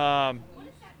 Yeah.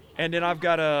 And then I've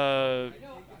got I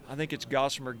think it's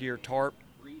Gossamer Gear tarp,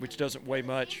 which doesn't weigh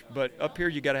much, but up here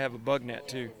you got to have a bug net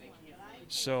too.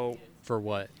 So for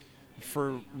what?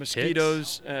 For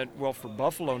mosquitoes, for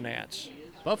buffalo gnats.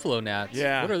 Buffalo gnats?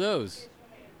 Yeah. What are those?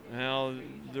 Well,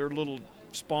 they're little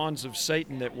spawns of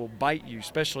Satan that will bite you,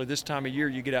 especially this time of year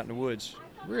you get out in the woods.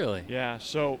 Really? Yeah,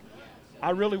 so I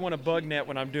really want a bug net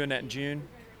when I'm doing that in June.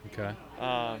 Okay.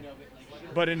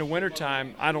 But in the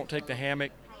wintertime, I don't take the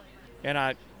hammock, and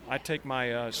I take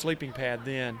my sleeping pad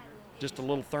then, just a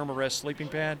little Thermarest sleeping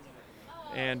pad,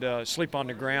 and sleep on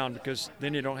the ground because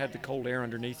then you don't have the cold air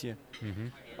underneath you. Mm-hmm.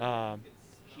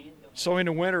 So in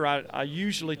the winter, I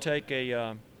usually take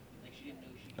a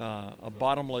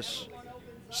bottomless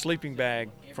sleeping bag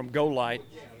from Go Light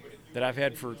that I've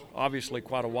had for obviously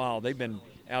quite a while. They've been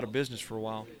out of business for a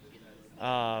while.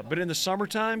 But in the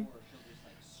summertime,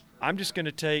 I'm just going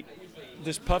to take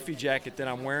this puffy jacket that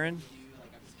I'm wearing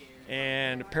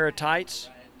and a pair of tights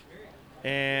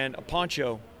and a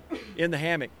poncho in the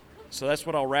hammock. So that's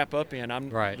what I'll wrap up in.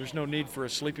 Right. There's no need for a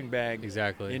sleeping bag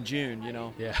Exactly. in June,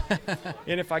 Yeah.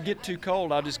 And if I get too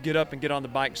cold, I'll just get up and get on the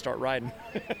bike and start riding.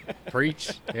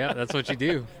 Preach. Yeah, that's what you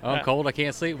do. Oh, I'm cold, I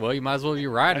can't sleep. Well, you might as well be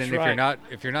riding That's if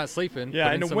right. you're not sleeping. Yeah,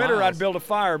 put in the some winter miles. I'd build a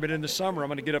fire, but in the summer I'm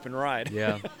going to get up and ride.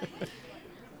 Yeah.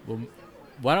 Well,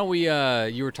 why don't we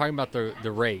you were talking about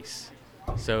the race.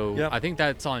 So Yep. I think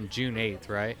that's on June 8th,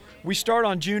 right? We start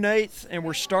on June 8th, and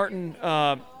we're starting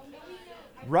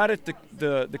right at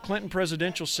the Clinton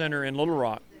Presidential Center in Little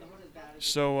Rock.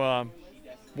 So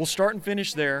we'll start and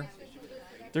finish there.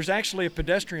 There's actually a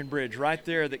pedestrian bridge right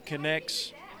there that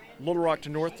connects Little Rock to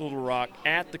North Little Rock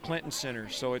at the Clinton Center.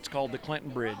 So it's called the Clinton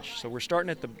Bridge. So we're starting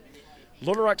at the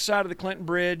Little Rock side of the Clinton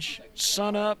Bridge,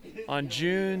 sun up on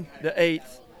June the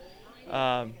 8th.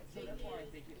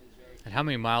 And how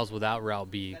many miles will that route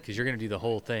be? Because you're going to do the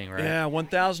whole thing, right? Yeah,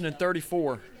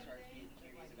 1,034.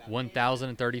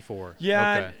 1,034.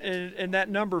 Yeah, Okay. and that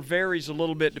number varies a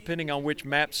little bit depending on which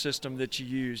map system that you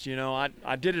use.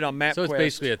 I did it on MapQuest. So it's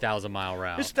basically a 1,000-mile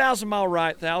route. It's 1,000-mile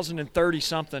route, 1,030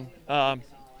 something.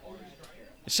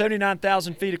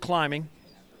 79,000 feet of climbing,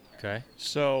 Okay.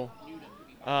 so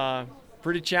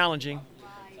pretty challenging.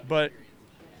 But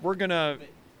we're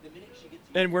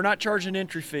we're not charging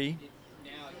entry fee.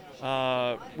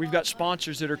 We've got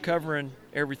sponsors that are covering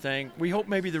everything. We hope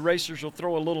maybe the racers will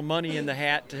throw a little money in the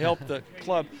hat to help the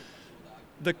club.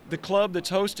 The club that's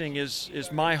hosting is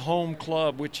my home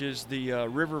club, which is the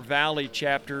River Valley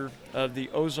chapter of the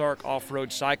Ozark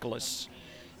Off-Road Cyclists,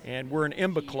 and we're an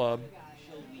IMBA club.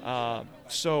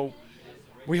 So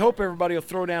we hope everybody will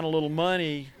throw down a little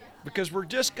money, because we're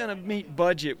just going to meet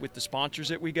budget with the sponsors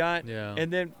that we got. Yeah.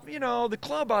 And then, the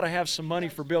club ought to have some money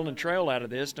for building trail out of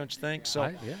this, don't you think?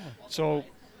 So, Yeah. so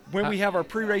when we have our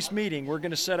pre-race meeting, we're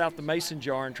going to set out the mason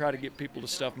jar and try to get people to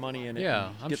stuff money in it. Yeah,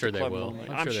 and I'm get sure the they club a will. little money.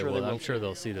 I'm sure they will. I'm too. sure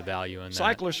they'll see the value in that.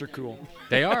 Cyclists are cool.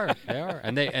 They are.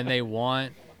 And they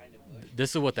want.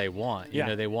 This is what they want.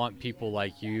 Yeah. They want people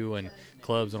like you and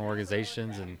clubs and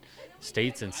organizations and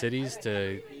states and cities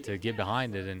to get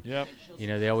behind it. And Yep.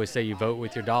 they always say you vote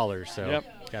with your dollars. So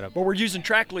Yep. gotta. But we're using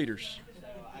track leaders.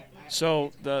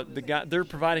 So the guy, they're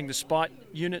providing the spot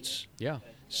units. Yeah.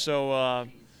 So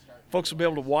folks will be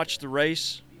able to watch the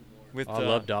race. I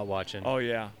love dot watching. Oh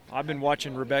yeah, I've been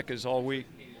watching Rebecca's all week.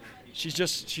 She's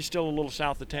still a little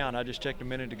south of town. I just checked a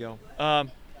minute ago.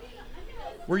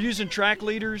 We're using track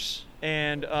leaders,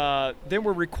 and then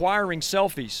we're requiring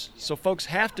selfies. So folks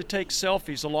have to take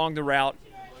selfies along the route.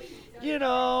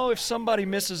 If somebody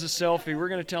misses a selfie, we're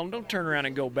going to tell them, don't turn around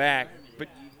and go back. But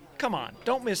come on,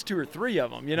 don't miss 2 or 3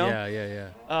 of them. Yeah.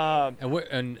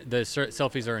 And the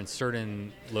selfies are in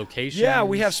certain locations. Yeah,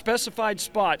 we have specified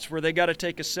spots where they got to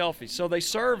take a selfie. So they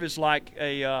serve as like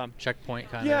a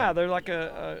checkpoint kind of. yeah, they're like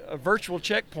a virtual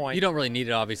checkpoint. You don't really need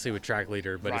it obviously with track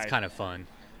leader, but Right. it's kind of fun.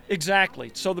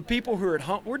 Exactly. So the people who are at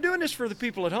home, we're doing this for the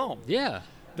people at home. Yeah.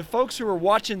 The folks who are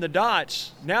watching the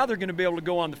dots, now they're going to be able to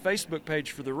go on the Facebook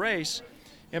page for the race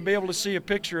and be able to see a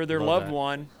picture of their Love loved that.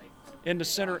 one in the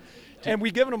center. And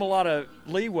we've given them a lot of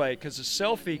leeway, because a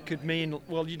selfie could mean,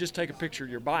 well, you just take a picture of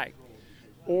your bike.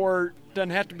 Or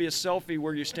doesn't have to be a selfie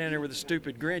where you're standing there with a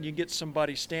stupid grin. You can get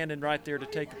somebody standing right there to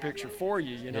take the picture for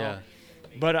you, Yeah.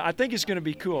 But I think it's going to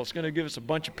be cool. It's going to give us a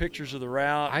bunch of pictures of the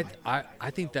route.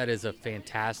 I think that is a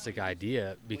fantastic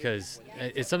idea, because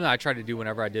it's something I tried to do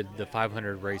whenever I did the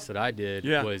 500 race that I did.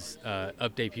 Yeah. Was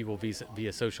update people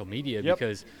via social media. Yep.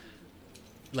 Because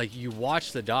like you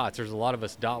watch the dots, there's a lot of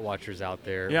us dot watchers out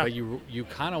there, Yeah. but you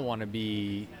kind of want to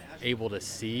be able to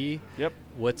see Yep.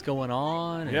 what's going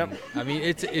on. And, Yep. I mean,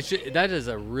 that is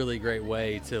a really great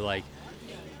way to like.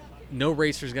 No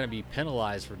racer is going to be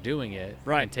penalized for doing it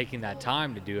Right. and taking that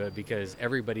time to do it, because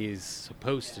everybody is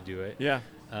supposed to do it. Yeah.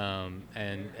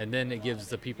 And then it gives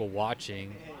the people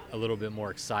watching a little bit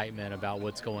more excitement about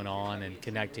what's going on and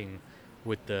connecting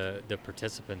with the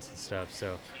participants and stuff.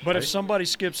 So, But if somebody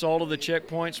skips all of the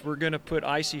checkpoints, we're going to put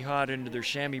Icy Hot into their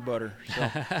chamois butter. So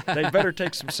they better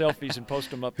take some selfies and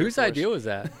post them up there whose for us. idea was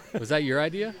that? Was that your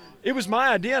idea? It was my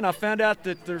idea, and I found out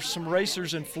that there's some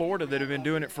racers in Florida that have been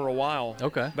doing it for a while.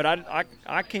 Okay. But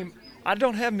I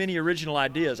don't have many original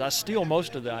ideas. I steal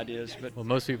most of the ideas. But Well,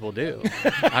 most people do.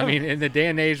 I mean, in the day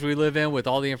and age we live in with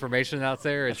all the information out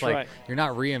there, it's That's like right. you're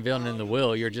not reinventing the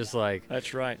wheel. You're just like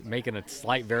that's right. making a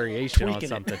slight variation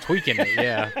Tweaking on it. something, tweaking it.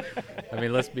 Yeah. I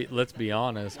mean, let's be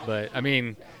honest. But I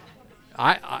mean,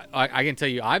 I can tell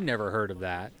you, I've never heard of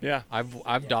that. Yeah.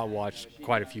 I've dot watched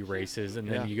quite a few races, and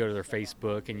then Yeah. you go to their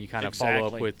Facebook and you kind of follow up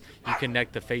Exactly. with, you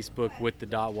connect the Facebook with the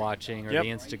dot watching or Yep. the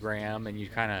Instagram, and you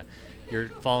kind of you're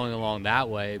following along that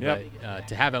way. Yep. But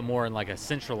to have it more in like a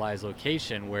centralized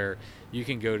location where you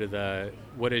can go to the,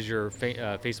 what is your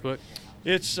Facebook?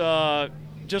 It's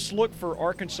just look for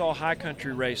Arkansas High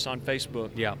Country Race on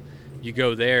Facebook. Yeah. You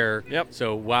go there. Yep.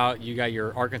 So while you got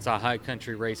your Arkansas High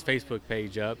Country Race Facebook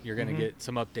page up, you're going to Mm-hmm. get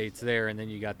some updates there, and then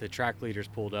you got the track leaders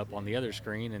pulled up on the other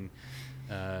screen. And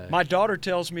My daughter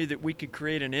tells me that we could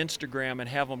create an Instagram and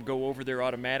have them go over there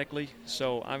automatically.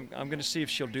 So I'm going to see if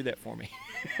she'll do that for me.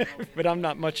 But I'm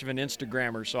not much of an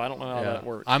Instagrammer, so I don't know how that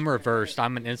works. I'm reversed.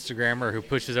 I'm an Instagrammer who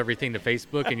pushes everything to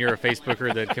Facebook, and you're a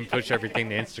Facebooker that can push everything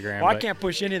to Instagram. Well, I but can't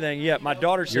push anything yet. My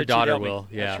daughter said Your she'd daughter help me. will.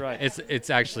 Yeah. That's right. It's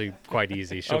actually quite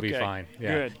easy. She'll be Okay, fine.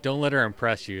 Yeah. good. Don't let her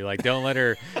impress you. Like, don't let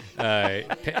her.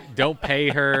 Don't pay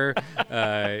her.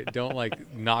 Don't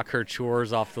like knock her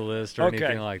chores off the list or Okay.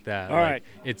 anything like that. All Like, right.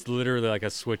 It's literally like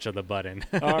a switch of the button.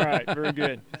 All right, very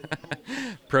good.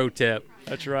 Pro tip.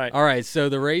 That's right. All right, so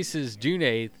the race is June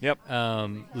 8th. Yep.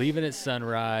 Leaving at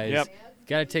sunrise. Yep.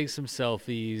 Got to take some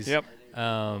selfies. Yep.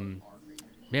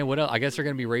 Man, what else? I guess they're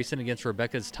going to be racing against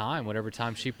Rebecca's time, whatever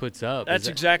time she puts up. That's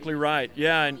exactly right.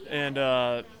 Yeah, and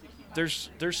there's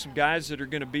some guys that are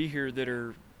going to be here that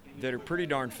are pretty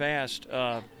darn fast.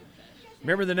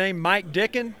 Remember the name Mike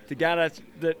Dickin, the guy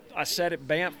that I sat at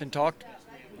Banff and talked,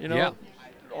 Yeah.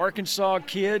 Arkansas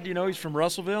kid, he's from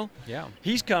Russellville. Yeah.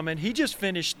 He's coming. He just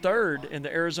finished third in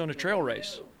the Arizona Trail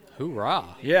Race.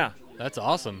 Hoorah. Yeah. That's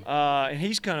awesome. And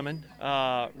he's coming.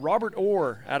 Robert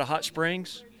Orr out of Hot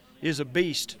Springs is a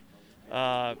beast.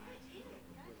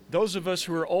 Those of us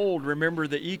who are old remember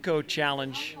the Eco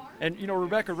Challenge. And,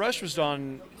 Rebecca Rush was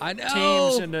on I know.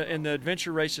 teams in the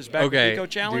adventure races back with Okay, Eco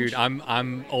Challenge. dude,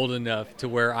 I'm old enough to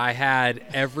where I had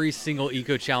every single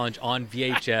Eco Challenge on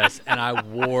VHS, and I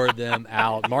wore them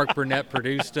out. Mark Burnett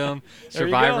produced them. There you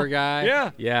Survivor go. guy.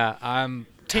 Yeah. Yeah. I'm.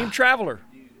 Team Traveler.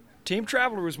 Team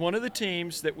Traveler was one of the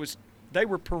teams they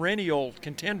were perennial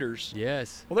contenders.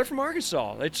 Yes. Well, they're from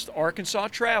Arkansas. It's Arkansas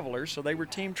Travelers, so they were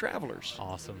Team Travelers.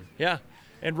 Awesome. Yeah.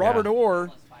 And Robert Yeah.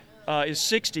 Orr is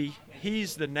 60.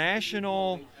 He's the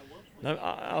national,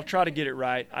 I'll try to get it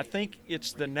right. I think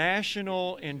it's the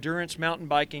national endurance mountain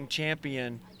biking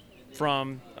champion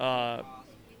from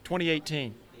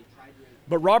 2018.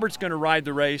 But Robert's going to ride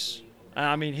the race.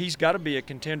 I mean, he's got to be a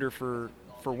contender for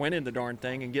winning the darn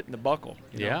thing and getting the buckle.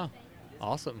 you know? Yeah.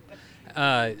 Awesome.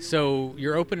 So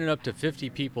you're opening up to 50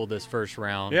 people this first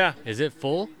round. Yeah. Is it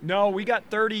full? No, we got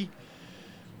 30.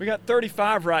 We got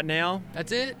 35 right now.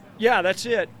 That's it? Yeah, that's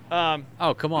it.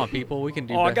 Oh, come on, people. We can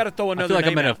do Oh, I better. gotta throw I another feel like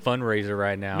I'm name in a out. fundraiser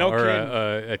right now. No or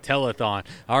kidding. a telethon.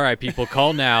 All right, people,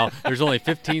 call now. There's only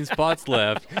 15 spots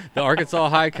left. The Arkansas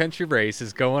High Country Race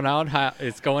is going out hot.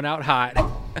 It's going out hot.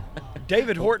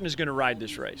 David Horton is going to ride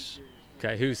this race.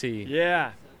 Okay, who's he?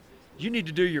 Yeah. You need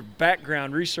to do your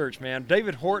background research, man.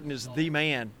 David Horton is the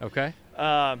man. Okay.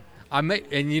 Um,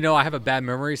 I have a bad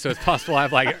memory, so it's possible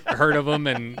I've heard of him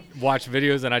and watched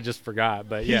videos and I just forgot.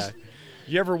 But yeah.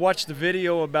 You ever watch the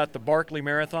video about the Barkley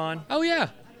Marathon? Oh yeah.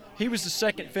 He was the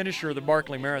second finisher of the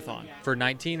Barkley Marathon. For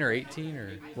 19 or 18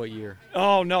 or what year?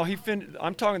 Oh, no,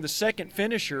 I'm talking the second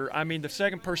finisher. I mean, the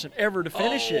second person ever to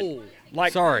finish it.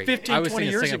 Like Sorry, 15, I was 20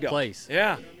 thinking years second ago. place.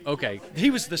 Yeah. Okay. He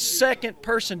was the second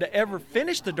person to ever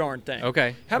finish the darn thing.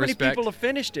 Okay, How many respect. people have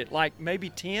finished it? Like maybe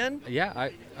 10? Yeah,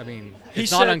 I mean, He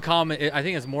it's not said- uncommon. I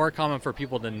think it's more common for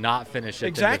people to not finish it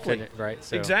Exactly. than to finish, right?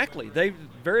 So, Exactly.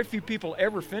 Very few people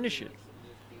ever finish it.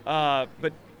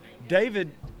 But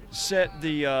David set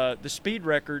the speed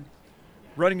record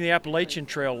running the Appalachian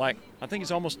Trail, I think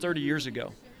it's almost 30 years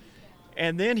ago.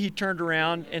 And then he turned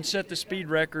around and set the speed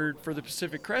record for the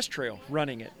Pacific Crest Trail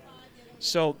running it.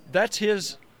 So that's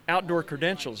his outdoor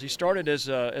credentials. He started as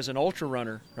an ultra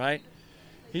runner, right?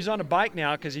 He's on a bike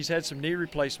now because he's had some knee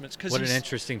replacements. What an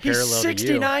interesting he's parallel to you.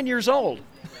 69 years old.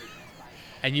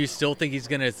 And you still think he's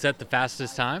going to set the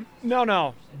fastest time?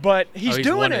 No, but he's he's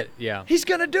doing won it. it, yeah. He's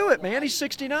going to do it, man. He's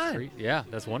 69. Yeah,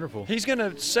 that's wonderful. He's going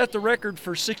to set the record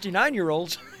for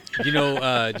 69-year-olds. Do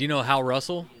you know Hal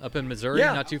Russell up in Missouri,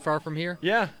 Yeah. not too far from here?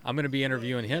 Yeah. I'm going to be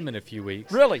interviewing him in a few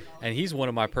weeks. Really? And he's one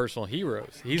of my personal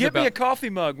heroes. Give me a coffee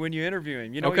mug when you interview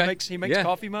him. Okay. He makes Yeah.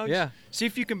 coffee mugs. Yeah. See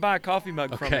if you can buy a coffee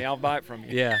mug from Okay. me. I'll buy it from you.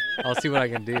 Yeah, I'll see what I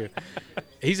can do.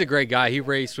 He's a great guy. He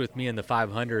raced with me in the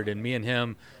 500, and me and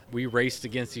him, we raced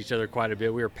against each other quite a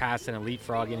bit. We were passing and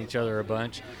leapfrogging each other a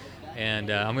bunch. And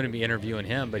I'm going to be interviewing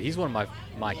him, but he's one of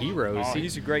my heroes. Oh,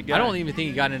 he's a great guy. I don't even think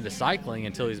he got into cycling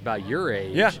until he's about your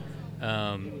age. Yeah.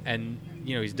 And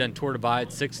he's done Tour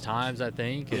Divide 6 times, I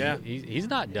think. And Yeah. He's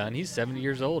not done. He's 70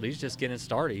 years old. He's just getting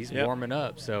started. He's Yep. warming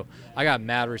up. So I got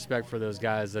mad respect for those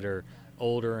guys that are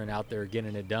older and out there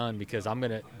getting it done, because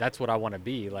that's what I want to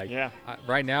be. Like, Yeah.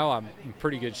 Right now I'm in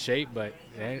pretty good shape, but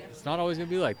it's not always going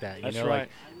to be like that. That's know, right.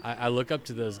 Like I look up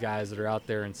to those guys that are out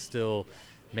there and still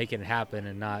making it happen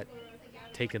and not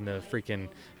taking the freaking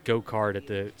go-kart at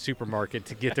the supermarket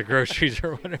to get their groceries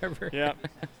or whatever. Yeah.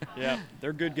 Yeah.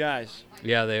 They're good guys.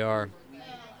 Yeah, they are.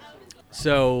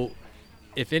 So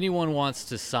if anyone wants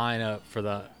to sign up for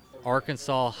the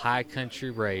Arkansas High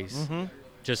Country Race,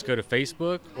 just go to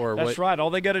Facebook or That's what? right. All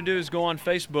they got to do is go on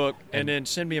Facebook and then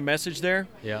send me a message there.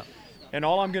 Yeah. And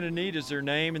all I'm going to need is their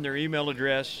name and their email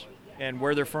address and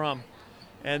where they're from.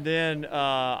 And then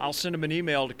I'll send them an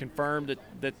email to confirm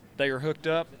that they are hooked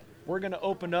up. We're going to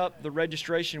open up the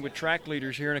registration with Track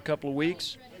Leaders here in a couple of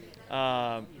weeks.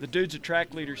 The dudes at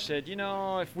Track Leaders said,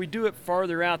 if we do it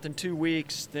farther out than 2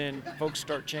 weeks, then folks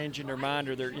start changing their mind,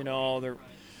 or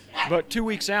but 2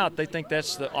 weeks out, they think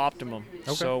that's the optimum.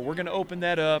 Okay. So we're going to open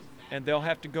that up, and they'll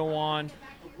have to go on,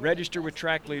 register with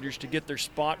Track Leaders to get their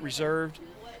spot reserved.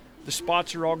 The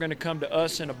spots are all going to come to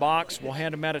us in a box. We'll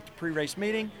hand them out at the pre-race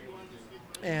meeting,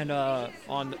 and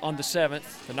on the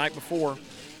 7th, the night before.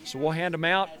 So we'll hand them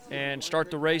out and start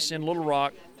the race in Little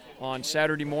Rock on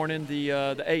Saturday morning, the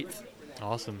 8th.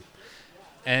 Awesome.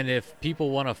 And if people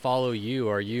want to follow you,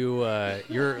 are you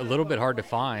you're a little bit hard to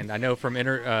find. I know from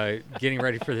getting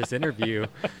ready for this interview.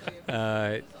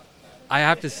 I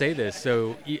have to say this.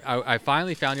 So I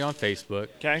finally found you on Facebook.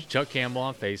 Okay. Chuck Campbell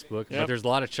on Facebook. Yep. But there's a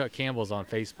lot of Chuck Campbells on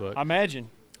Facebook. I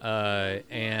imagine. But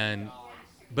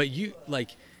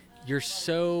you're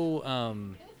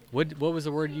so what was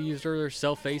the word you used earlier?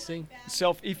 Self-facing?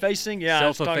 Self-effacing? Yeah, I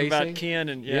was talking about Self-effacing? Ken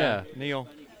and Yeah. Neil.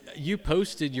 You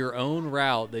posted your own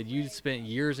route that you spent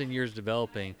years and years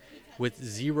developing with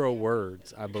 0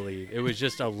 words, I believe. It was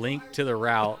just a link to the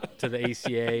route, to the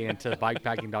ACA and to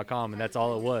bikepacking.com, and that's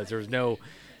all it was. There was no,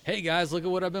 hey guys, look at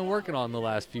what I've been working on the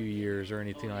last few years or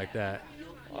anything like that.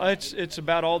 It's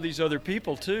about all these other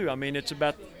people too. I mean, it's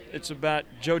about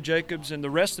Joe Jacobs and the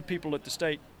rest of the people at the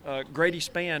state. Grady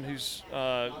Spann, who's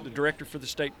the director for the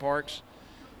state parks,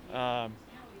 and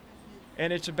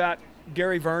it's about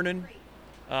Gary Vernon.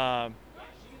 Talking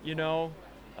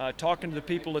to the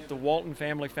people at the Walton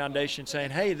Family Foundation,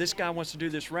 saying, "Hey, this guy wants to do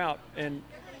this route," and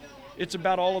it's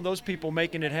about all of those people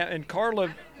making it happen. And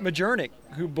Carla Majernik,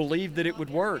 who believed that it would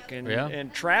work,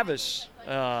 and Travis,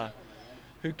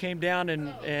 who came down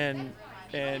and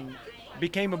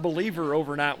became a believer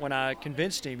overnight when I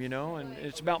convinced him, And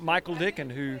it's about Michael Dicken,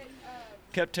 who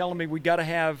kept telling me we got to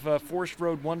have Forest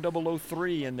Road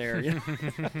 1003 in there.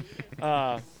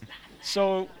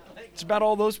 So it's about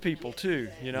all those people too,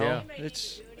 Yeah.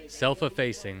 It's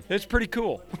Self-effacing. it's pretty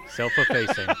cool.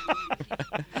 Self-effacing.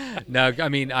 No, I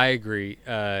mean, I agree.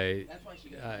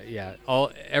 Yeah,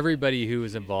 everybody who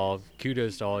was involved,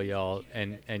 kudos to all y'all,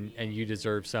 and you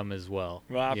deserve some as well.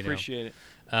 Well, I appreciate it.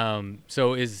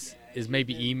 So is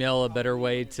maybe email a better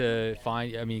way to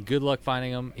find? I mean, good luck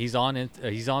finding him. He's on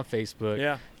Facebook.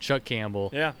 Yeah. Chuck Campbell.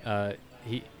 Yeah.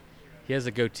 He has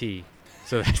a goatee,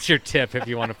 so that's your tip if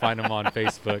you want to find him on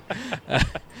Facebook.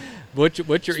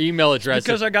 What's your email address?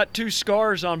 Because I got 2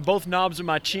 scars on both knobs of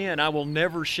my chin, I will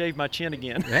never shave my chin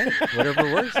again. Hey,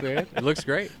 whatever works, man. It looks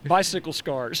great. Bicycle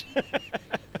scars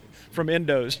from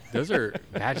endos. Those are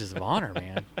badges of honor,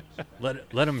 man. Let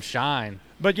them shine.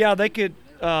 But yeah, they could,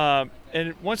 and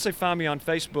once they find me on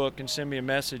Facebook and send me a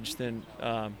message, then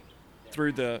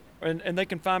through and they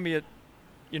can find me at,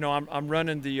 I'm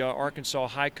running the Arkansas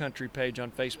High Country page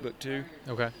on Facebook too.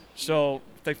 Okay. So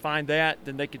if they find that,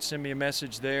 then they could send me a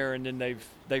message there, and then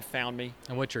they've found me.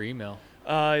 And what's your email?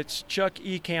 It's Chuck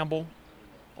E. Campbell,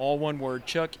 all one word,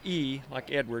 Chuck E.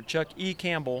 like Edward, Chuck E.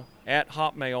 Campbell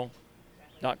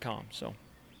 @hotmail.com. So.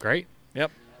 Great.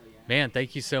 Yep. Man,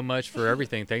 thank you so much for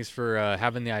everything. Thanks for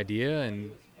having the idea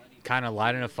and kind of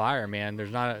lighting a fire, man.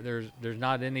 There's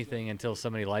not anything until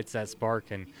somebody lights that spark,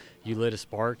 and you lit a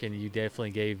spark, and you definitely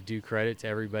gave due credit to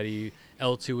everybody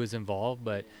else who was involved.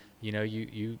 But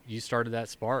you started that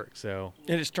spark, so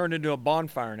And it's turned into a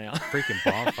bonfire now. freaking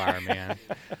bonfire, man.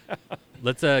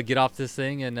 Let's get off this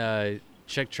thing and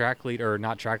check Track Leader, or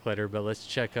not Track Leader, but let's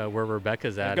check where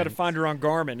Rebecca's at. I've got to find her on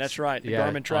Garmin. That's right. The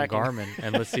Garmin tracking. On Garmin,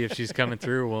 and let's see if she's coming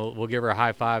through. We'll give her a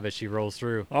high five as she rolls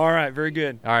through. All right. Very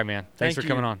good. All right, man. Thanks Thank for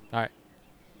coming you. on. All right.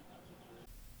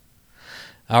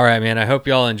 All right, man. I hope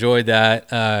y'all enjoyed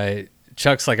that.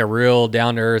 Chuck's like a real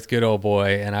down-to-earth, good old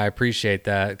boy, and I appreciate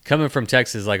that. Coming from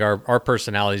Texas, like our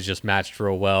personalities just matched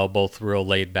real well, both real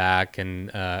laid back, and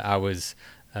I was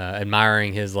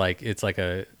admiring his, like, it's like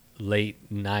a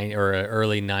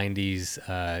early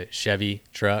 90s Chevy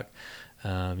truck.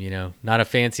 Not a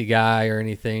fancy guy or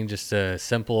anything, just a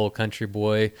simple country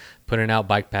boy putting out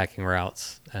bike packing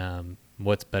routes.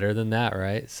 what's better than that,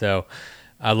 right? So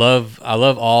I love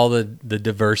all the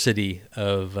diversity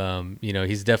of,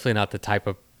 he's definitely not the type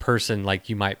of person like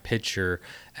you might picture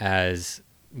as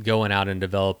going out and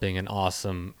developing an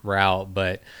awesome route.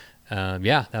 But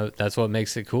that's what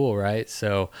makes it cool, right?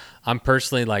 So I'm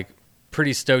personally like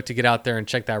pretty stoked to get out there and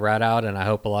check that route out, and I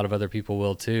hope a lot of other people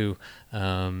will too.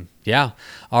 All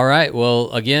right.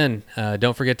 Well, again,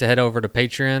 don't forget to head over to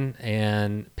Patreon.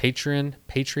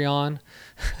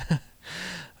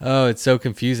 Oh, it's so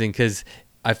confusing because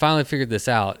I finally figured this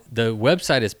out. The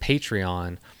website is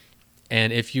Patreon,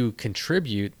 and if you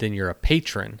contribute, then you're a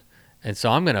patron. And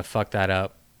so I'm going to fuck that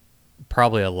up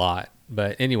probably a lot.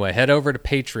 But anyway, head over to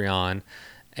Patreon,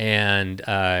 and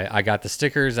I got the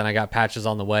stickers and I got patches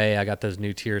on the way. I got those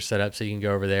new tiers set up so you can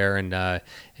go over there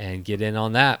and get in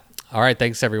on that. All right,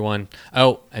 thanks everyone.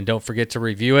 Oh, and don't forget to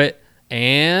review it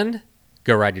and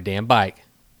go ride your damn bike.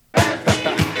 I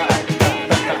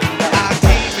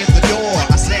came in the door,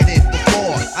 I said it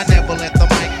before. I never let the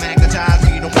mic magnetize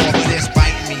me no more. But it's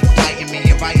biting me,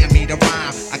 inviting me to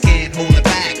rhyme. I can't hold it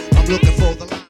back. I'm looking for the